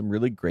happen with some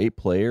really great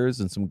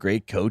players and some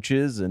great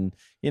coaches and,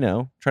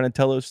 trying to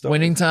tell those stories.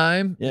 Winning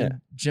Time. Yeah.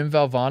 And Jim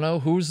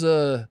Valvano. Who's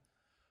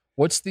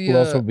what's the Who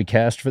else will be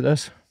cast for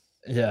this?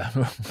 Yeah.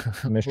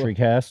 Mystery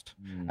cast.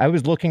 I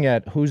was looking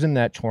at who's in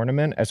that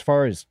tournament. As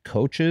far as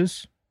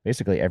coaches,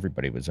 basically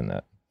everybody was in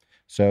that.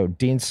 So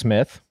Dean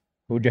Smith,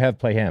 who would you have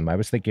play him? I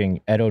was thinking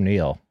Ed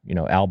O'Neill,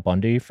 Al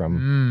Bundy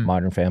from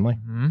Modern Family.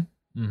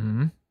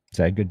 Mm-hmm. Is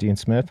that a good Dean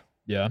Smith?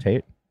 Yeah.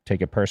 Tate?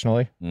 Take it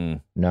personally?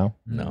 No.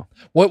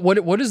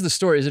 What is the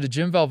story? Is it a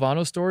Jim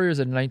Valvano story or is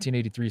it a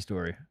 1983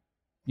 story?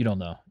 You don't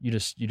know. You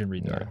didn't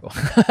read the article.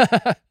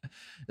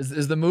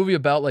 Is the movie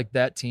about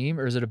that team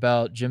or is it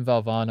about Jim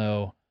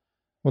Valvano?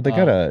 Well, they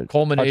got a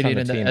culminating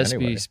in the SB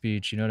anyway.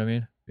 speech. You know what I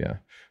mean? Yeah.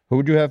 Who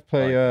would you have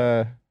play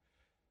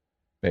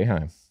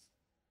Boeheim?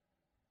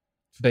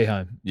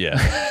 Boeheim.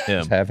 Yeah.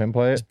 Just have him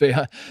play it.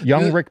 Boeheim.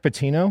 Young Rick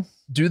Pitino?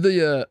 Do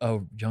the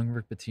young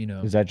Rick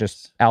Pitino. Is that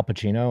just Al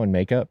Pacino in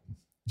makeup?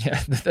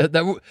 Yeah,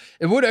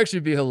 it would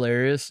actually be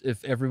hilarious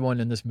if everyone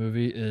in this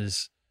movie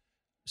is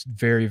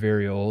very,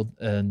 very old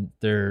and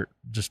they're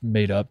just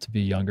made up to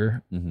be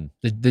younger. Mm-hmm.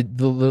 The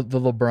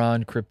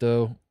LeBron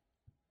crypto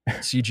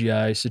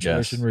CGI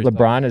situation. Yes. Where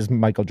LeBron is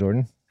Michael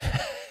Jordan.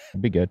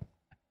 It'd be good.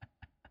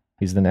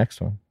 He's the next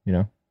one,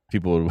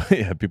 People would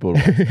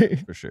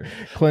watch, for sure.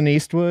 Clint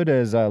Eastwood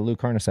as Lou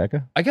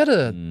Carnesecca. I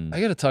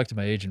gotta talk to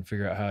my agent and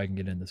figure out how I can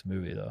get in this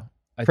movie though.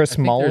 Chris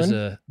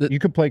Mullen. There's You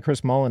could play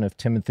Chris Mullen if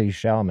Timothy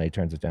Chalamet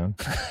turns it down.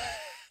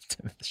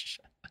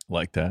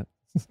 Like that.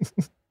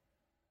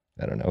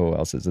 I don't know who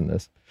else is in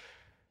this.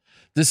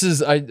 This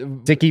is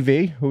Dickie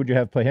V. Who would you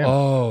have play him?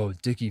 Oh,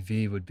 Dickie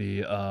V would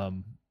be I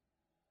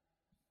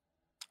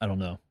don't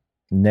know.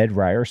 Ned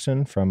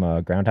Ryerson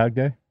from Groundhog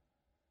Day.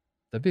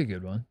 That'd be a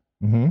good one.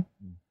 Mm-hmm.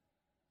 I'm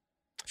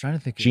trying to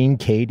think. Gene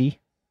Cady.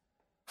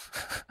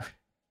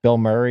 Bill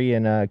Murray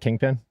and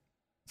Kingpin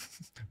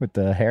with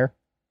the hair.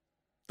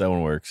 That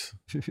one works.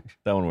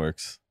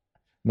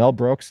 Mel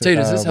Brooks. Tate,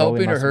 is this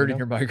Rolly helping or hurting Massimino?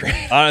 your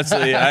migraine?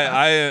 Honestly,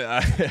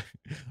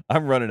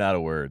 I'm running out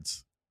of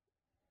words.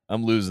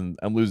 I'm losing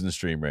the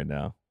stream right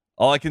now.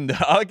 All I can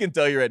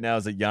tell you right now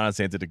is that Giannis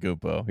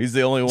Antetokounmpo. He's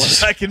the only one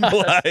I can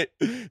believe.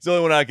 He's the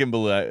only one I can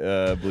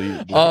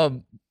believe.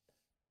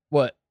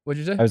 What? What'd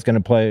you say? I was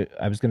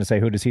gonna say,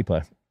 who does he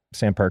play?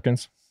 Sam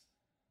Perkins.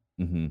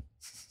 Mm-hmm.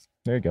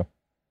 There you go.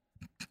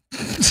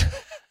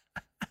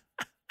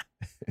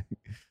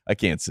 I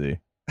can't see.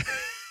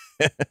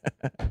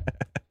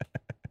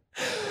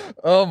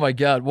 Oh my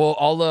God. Well,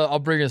 I'll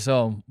bring us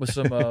home with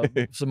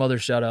some other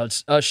shout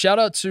outs. Shout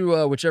out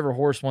to whichever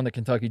horse won the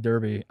Kentucky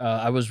Derby.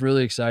 I was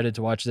really excited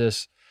to watch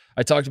this.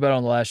 I talked about it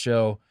on the last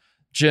show.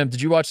 Jim,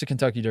 did you watch the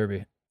Kentucky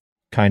Derby?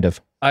 Kind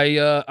of.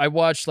 I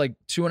watched like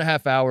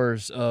 2.5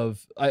 hours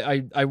of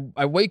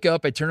I wake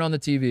up, I turn on the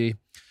TV,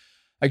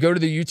 I go to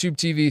the YouTube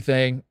TV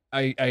thing,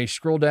 I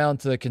scroll down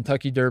to the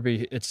Kentucky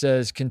Derby. It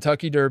says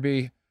Kentucky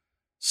Derby,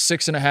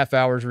 6.5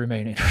 hours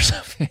remaining or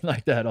something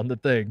like that on the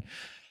thing.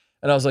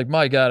 And I was like,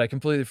 my God, I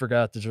completely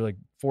forgot there's like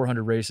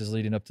 400 races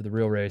leading up to the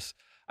real race.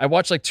 I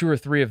watched like 2 or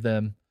 3 of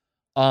them.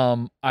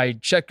 I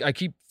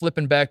keep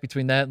flipping back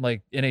between that and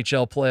like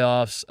NHL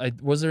playoffs.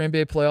 Was there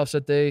NBA playoffs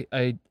that day?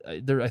 I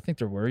think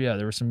there were. Yeah,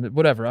 there were some,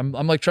 whatever. I'm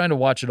like trying to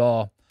watch it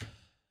all.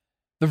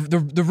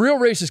 The real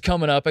race is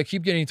coming up. I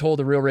keep getting told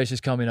the real race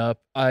is coming up.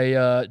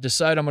 I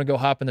decide I'm going to go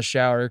hop in the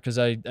shower because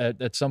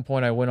at some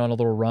point I went on a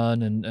little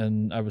run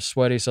and I was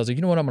sweaty. So I was like,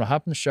 you know what? I'm going to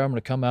hop in the shower. I'm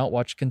going to come out,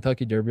 watch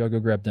Kentucky Derby. I'll go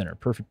grab dinner.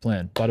 Perfect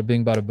plan. Bada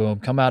bing, bada boom.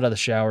 Come out of the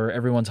shower.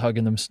 Everyone's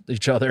hugging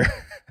each other,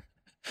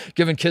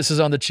 giving kisses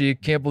on the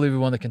cheek. Can't believe we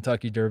won the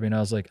Kentucky Derby. And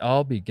I was like,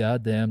 I'll be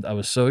goddamned. I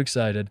was so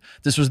excited.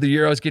 This was the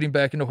year I was getting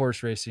back into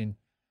horse racing,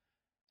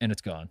 and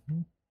it's gone.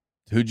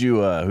 Who'd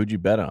you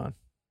bet on?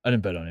 I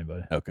didn't bet on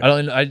anybody. Okay.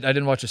 I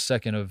didn't watch a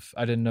second of.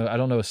 I don't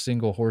know a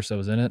single horse that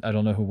was in it. I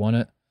don't know who won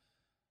it.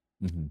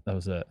 Mm-hmm. That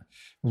was it.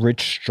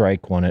 Rich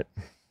Strike won it.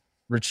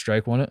 Rich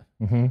Strike won it.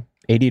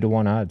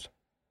 80-1 odds.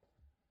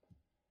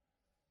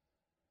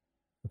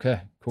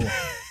 Okay, cool.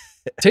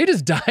 Tate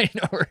is dying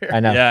over here. I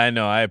know. Yeah, I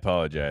know. I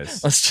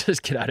apologize. Let's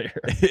just get out of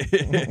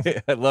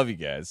here. I love you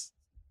guys.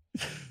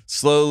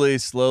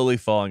 Slowly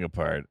falling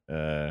apart.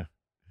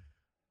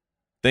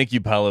 Thank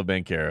you, Paolo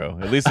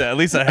Banchero. At least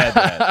I had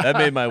that. That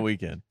made my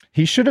weekend.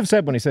 He should have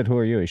said when he said, "Who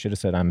are you?" He should have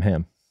said, "I'm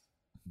him."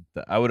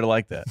 I would have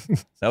liked that.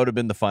 That would have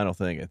been the final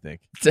thing, I think.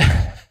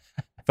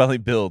 Finally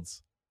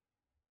builds.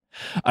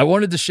 I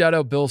wanted to shout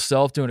out Bill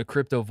Self doing a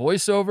crypto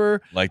voiceover.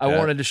 Like that. I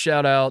wanted to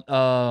shout out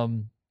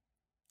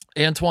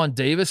Antoine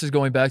Davis is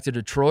going back to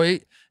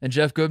Detroit, and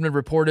Jeff Goodman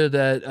reported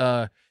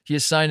that he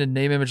has signed a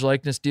name, image,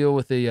 likeness deal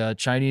with a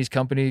Chinese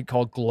company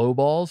called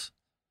Glowballs.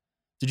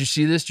 Did you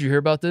see this? Did you hear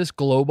about this?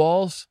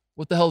 Glowballs?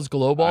 What the hell is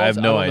Glowballs? I have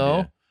no don't know.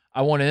 idea.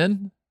 I want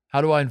in.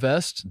 How do I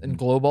invest in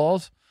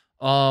Glowballs?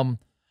 I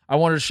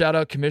wanted to shout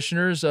out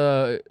commissioners,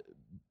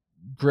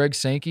 Greg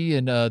Sankey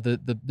and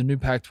the new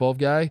Pac-12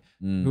 guy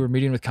who are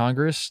meeting with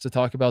Congress to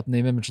talk about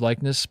name, image,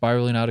 likeness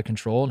spiraling out of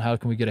control and how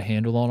can we get a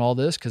handle on all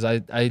this? Because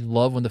I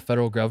love when the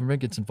federal government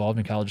gets involved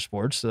in college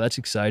sports, so that's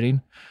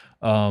exciting.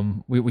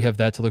 We have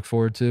that to look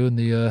forward to in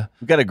the.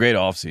 We got a great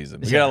off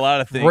season. We got a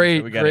lot of things.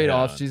 Great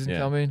off season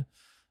coming.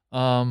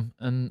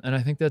 And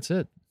I think that's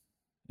it.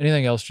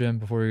 Anything else, Jim?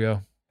 Before we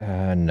go?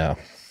 No,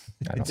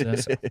 I don't think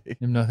so.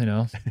 Nothing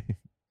else.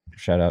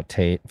 Shout out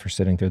Tate for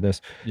sitting through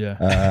this. Yeah.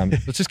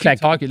 Let's just keep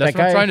talking. That's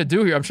what I'm trying to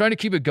do here. I'm trying to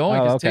keep it going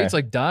because Tate's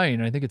like dying.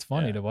 And I think it's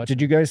funny to watch. Did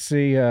you guys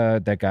see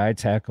that guy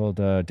tackled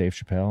Dave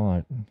Chappelle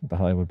at the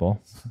Hollywood Bowl?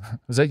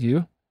 Was that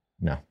you?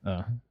 No.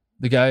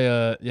 The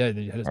guy, he had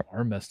his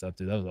arm messed up,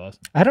 dude. That was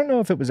awesome. I don't know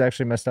if it was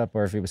actually messed up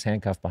or if he was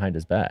handcuffed behind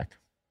his back.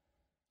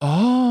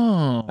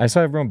 Oh. I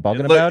saw everyone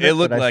bugging about it. It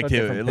looked like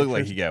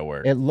he got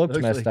worked. It looked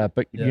messed up,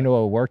 but you know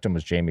what worked him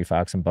was Jamie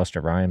Foxx and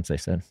Busta Rhymes, they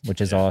said, which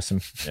is awesome.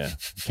 Yeah.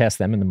 Cast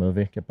them in the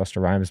movie, get Busta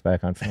Rhymes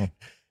back on film.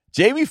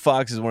 Jamie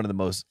Foxx is one of the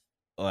most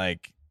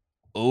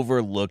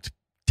overlooked,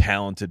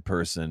 talented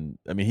person.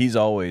 I mean, he's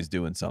always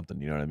doing something.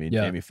 You know what I mean?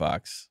 Yeah. Jamie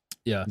Foxx.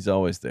 Yeah. He's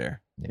always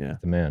there. Yeah.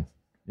 The man.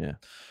 Yeah.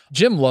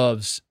 Jim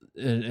loves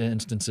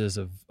instances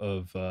of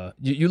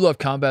you love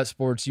combat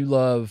sports. You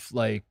love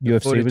like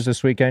UFC footage. was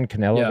this weekend.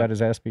 Canelo got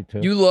his ass beat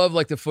too. You love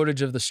like the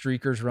footage of the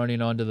streakers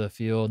running onto the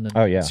field and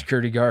then the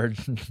security guard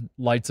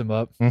lights him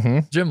up.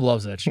 Mm-hmm. Jim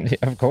loves that shit.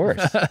 Yeah, of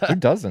course. Who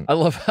doesn't? I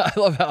love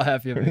how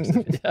happy it makes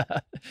me. Yeah.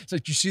 It's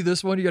like, you see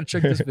this one? You got to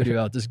check this video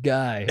out. This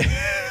guy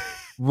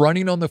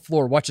running on the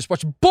floor. Watch this.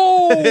 Watch. Boom!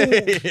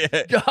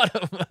 Got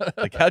him.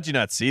 Like, how'd you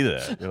not see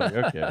that? You're like,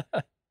 okay.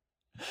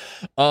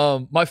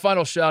 My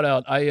final shout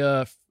out.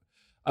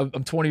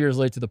 I'm 20 years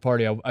late to the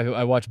party.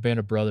 I watched Band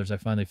of Brothers. I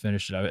finally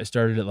finished it. I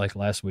started it like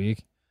last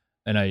week,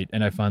 and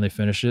I finally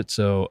finished it.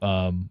 So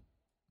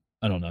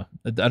I don't know.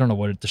 I don't know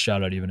what the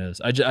shout out even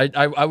is.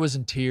 I was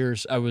in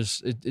tears.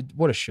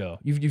 What a show.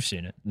 You've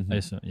seen it.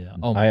 Mm-hmm. Yeah.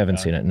 Oh, I haven't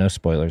seen it. No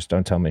spoilers.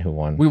 Don't tell me who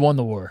won. We won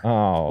the war.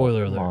 Oh,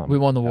 spoiler alert. We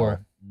won the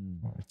war.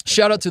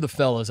 Shout out to the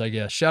fellas, I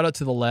guess. Shout out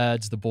to the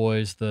lads, the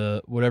boys,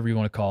 the whatever you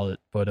want to call it.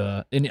 But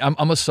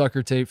I'm a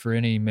sucker, Tate, for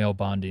any male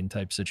bonding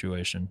type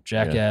situation.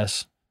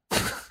 Jackass.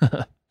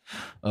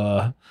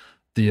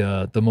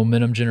 the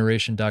Momentum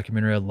Generation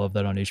documentary. I love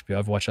that on HBO.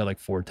 I've watched that like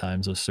 4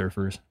 times. Those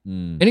surfers.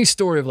 Mm. Any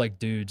story of like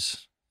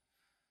dudes,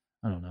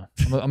 I don't know.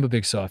 I'm a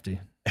big softy.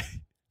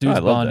 Dudes I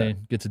love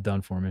bonding gets it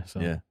done for me. So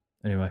Yeah.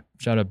 anyway,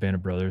 shout out Band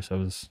of Brothers. That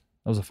was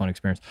a fun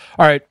experience.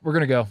 All right, we're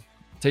gonna go.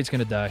 Tate's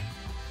gonna die.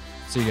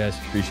 See you guys.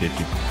 Appreciate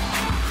you.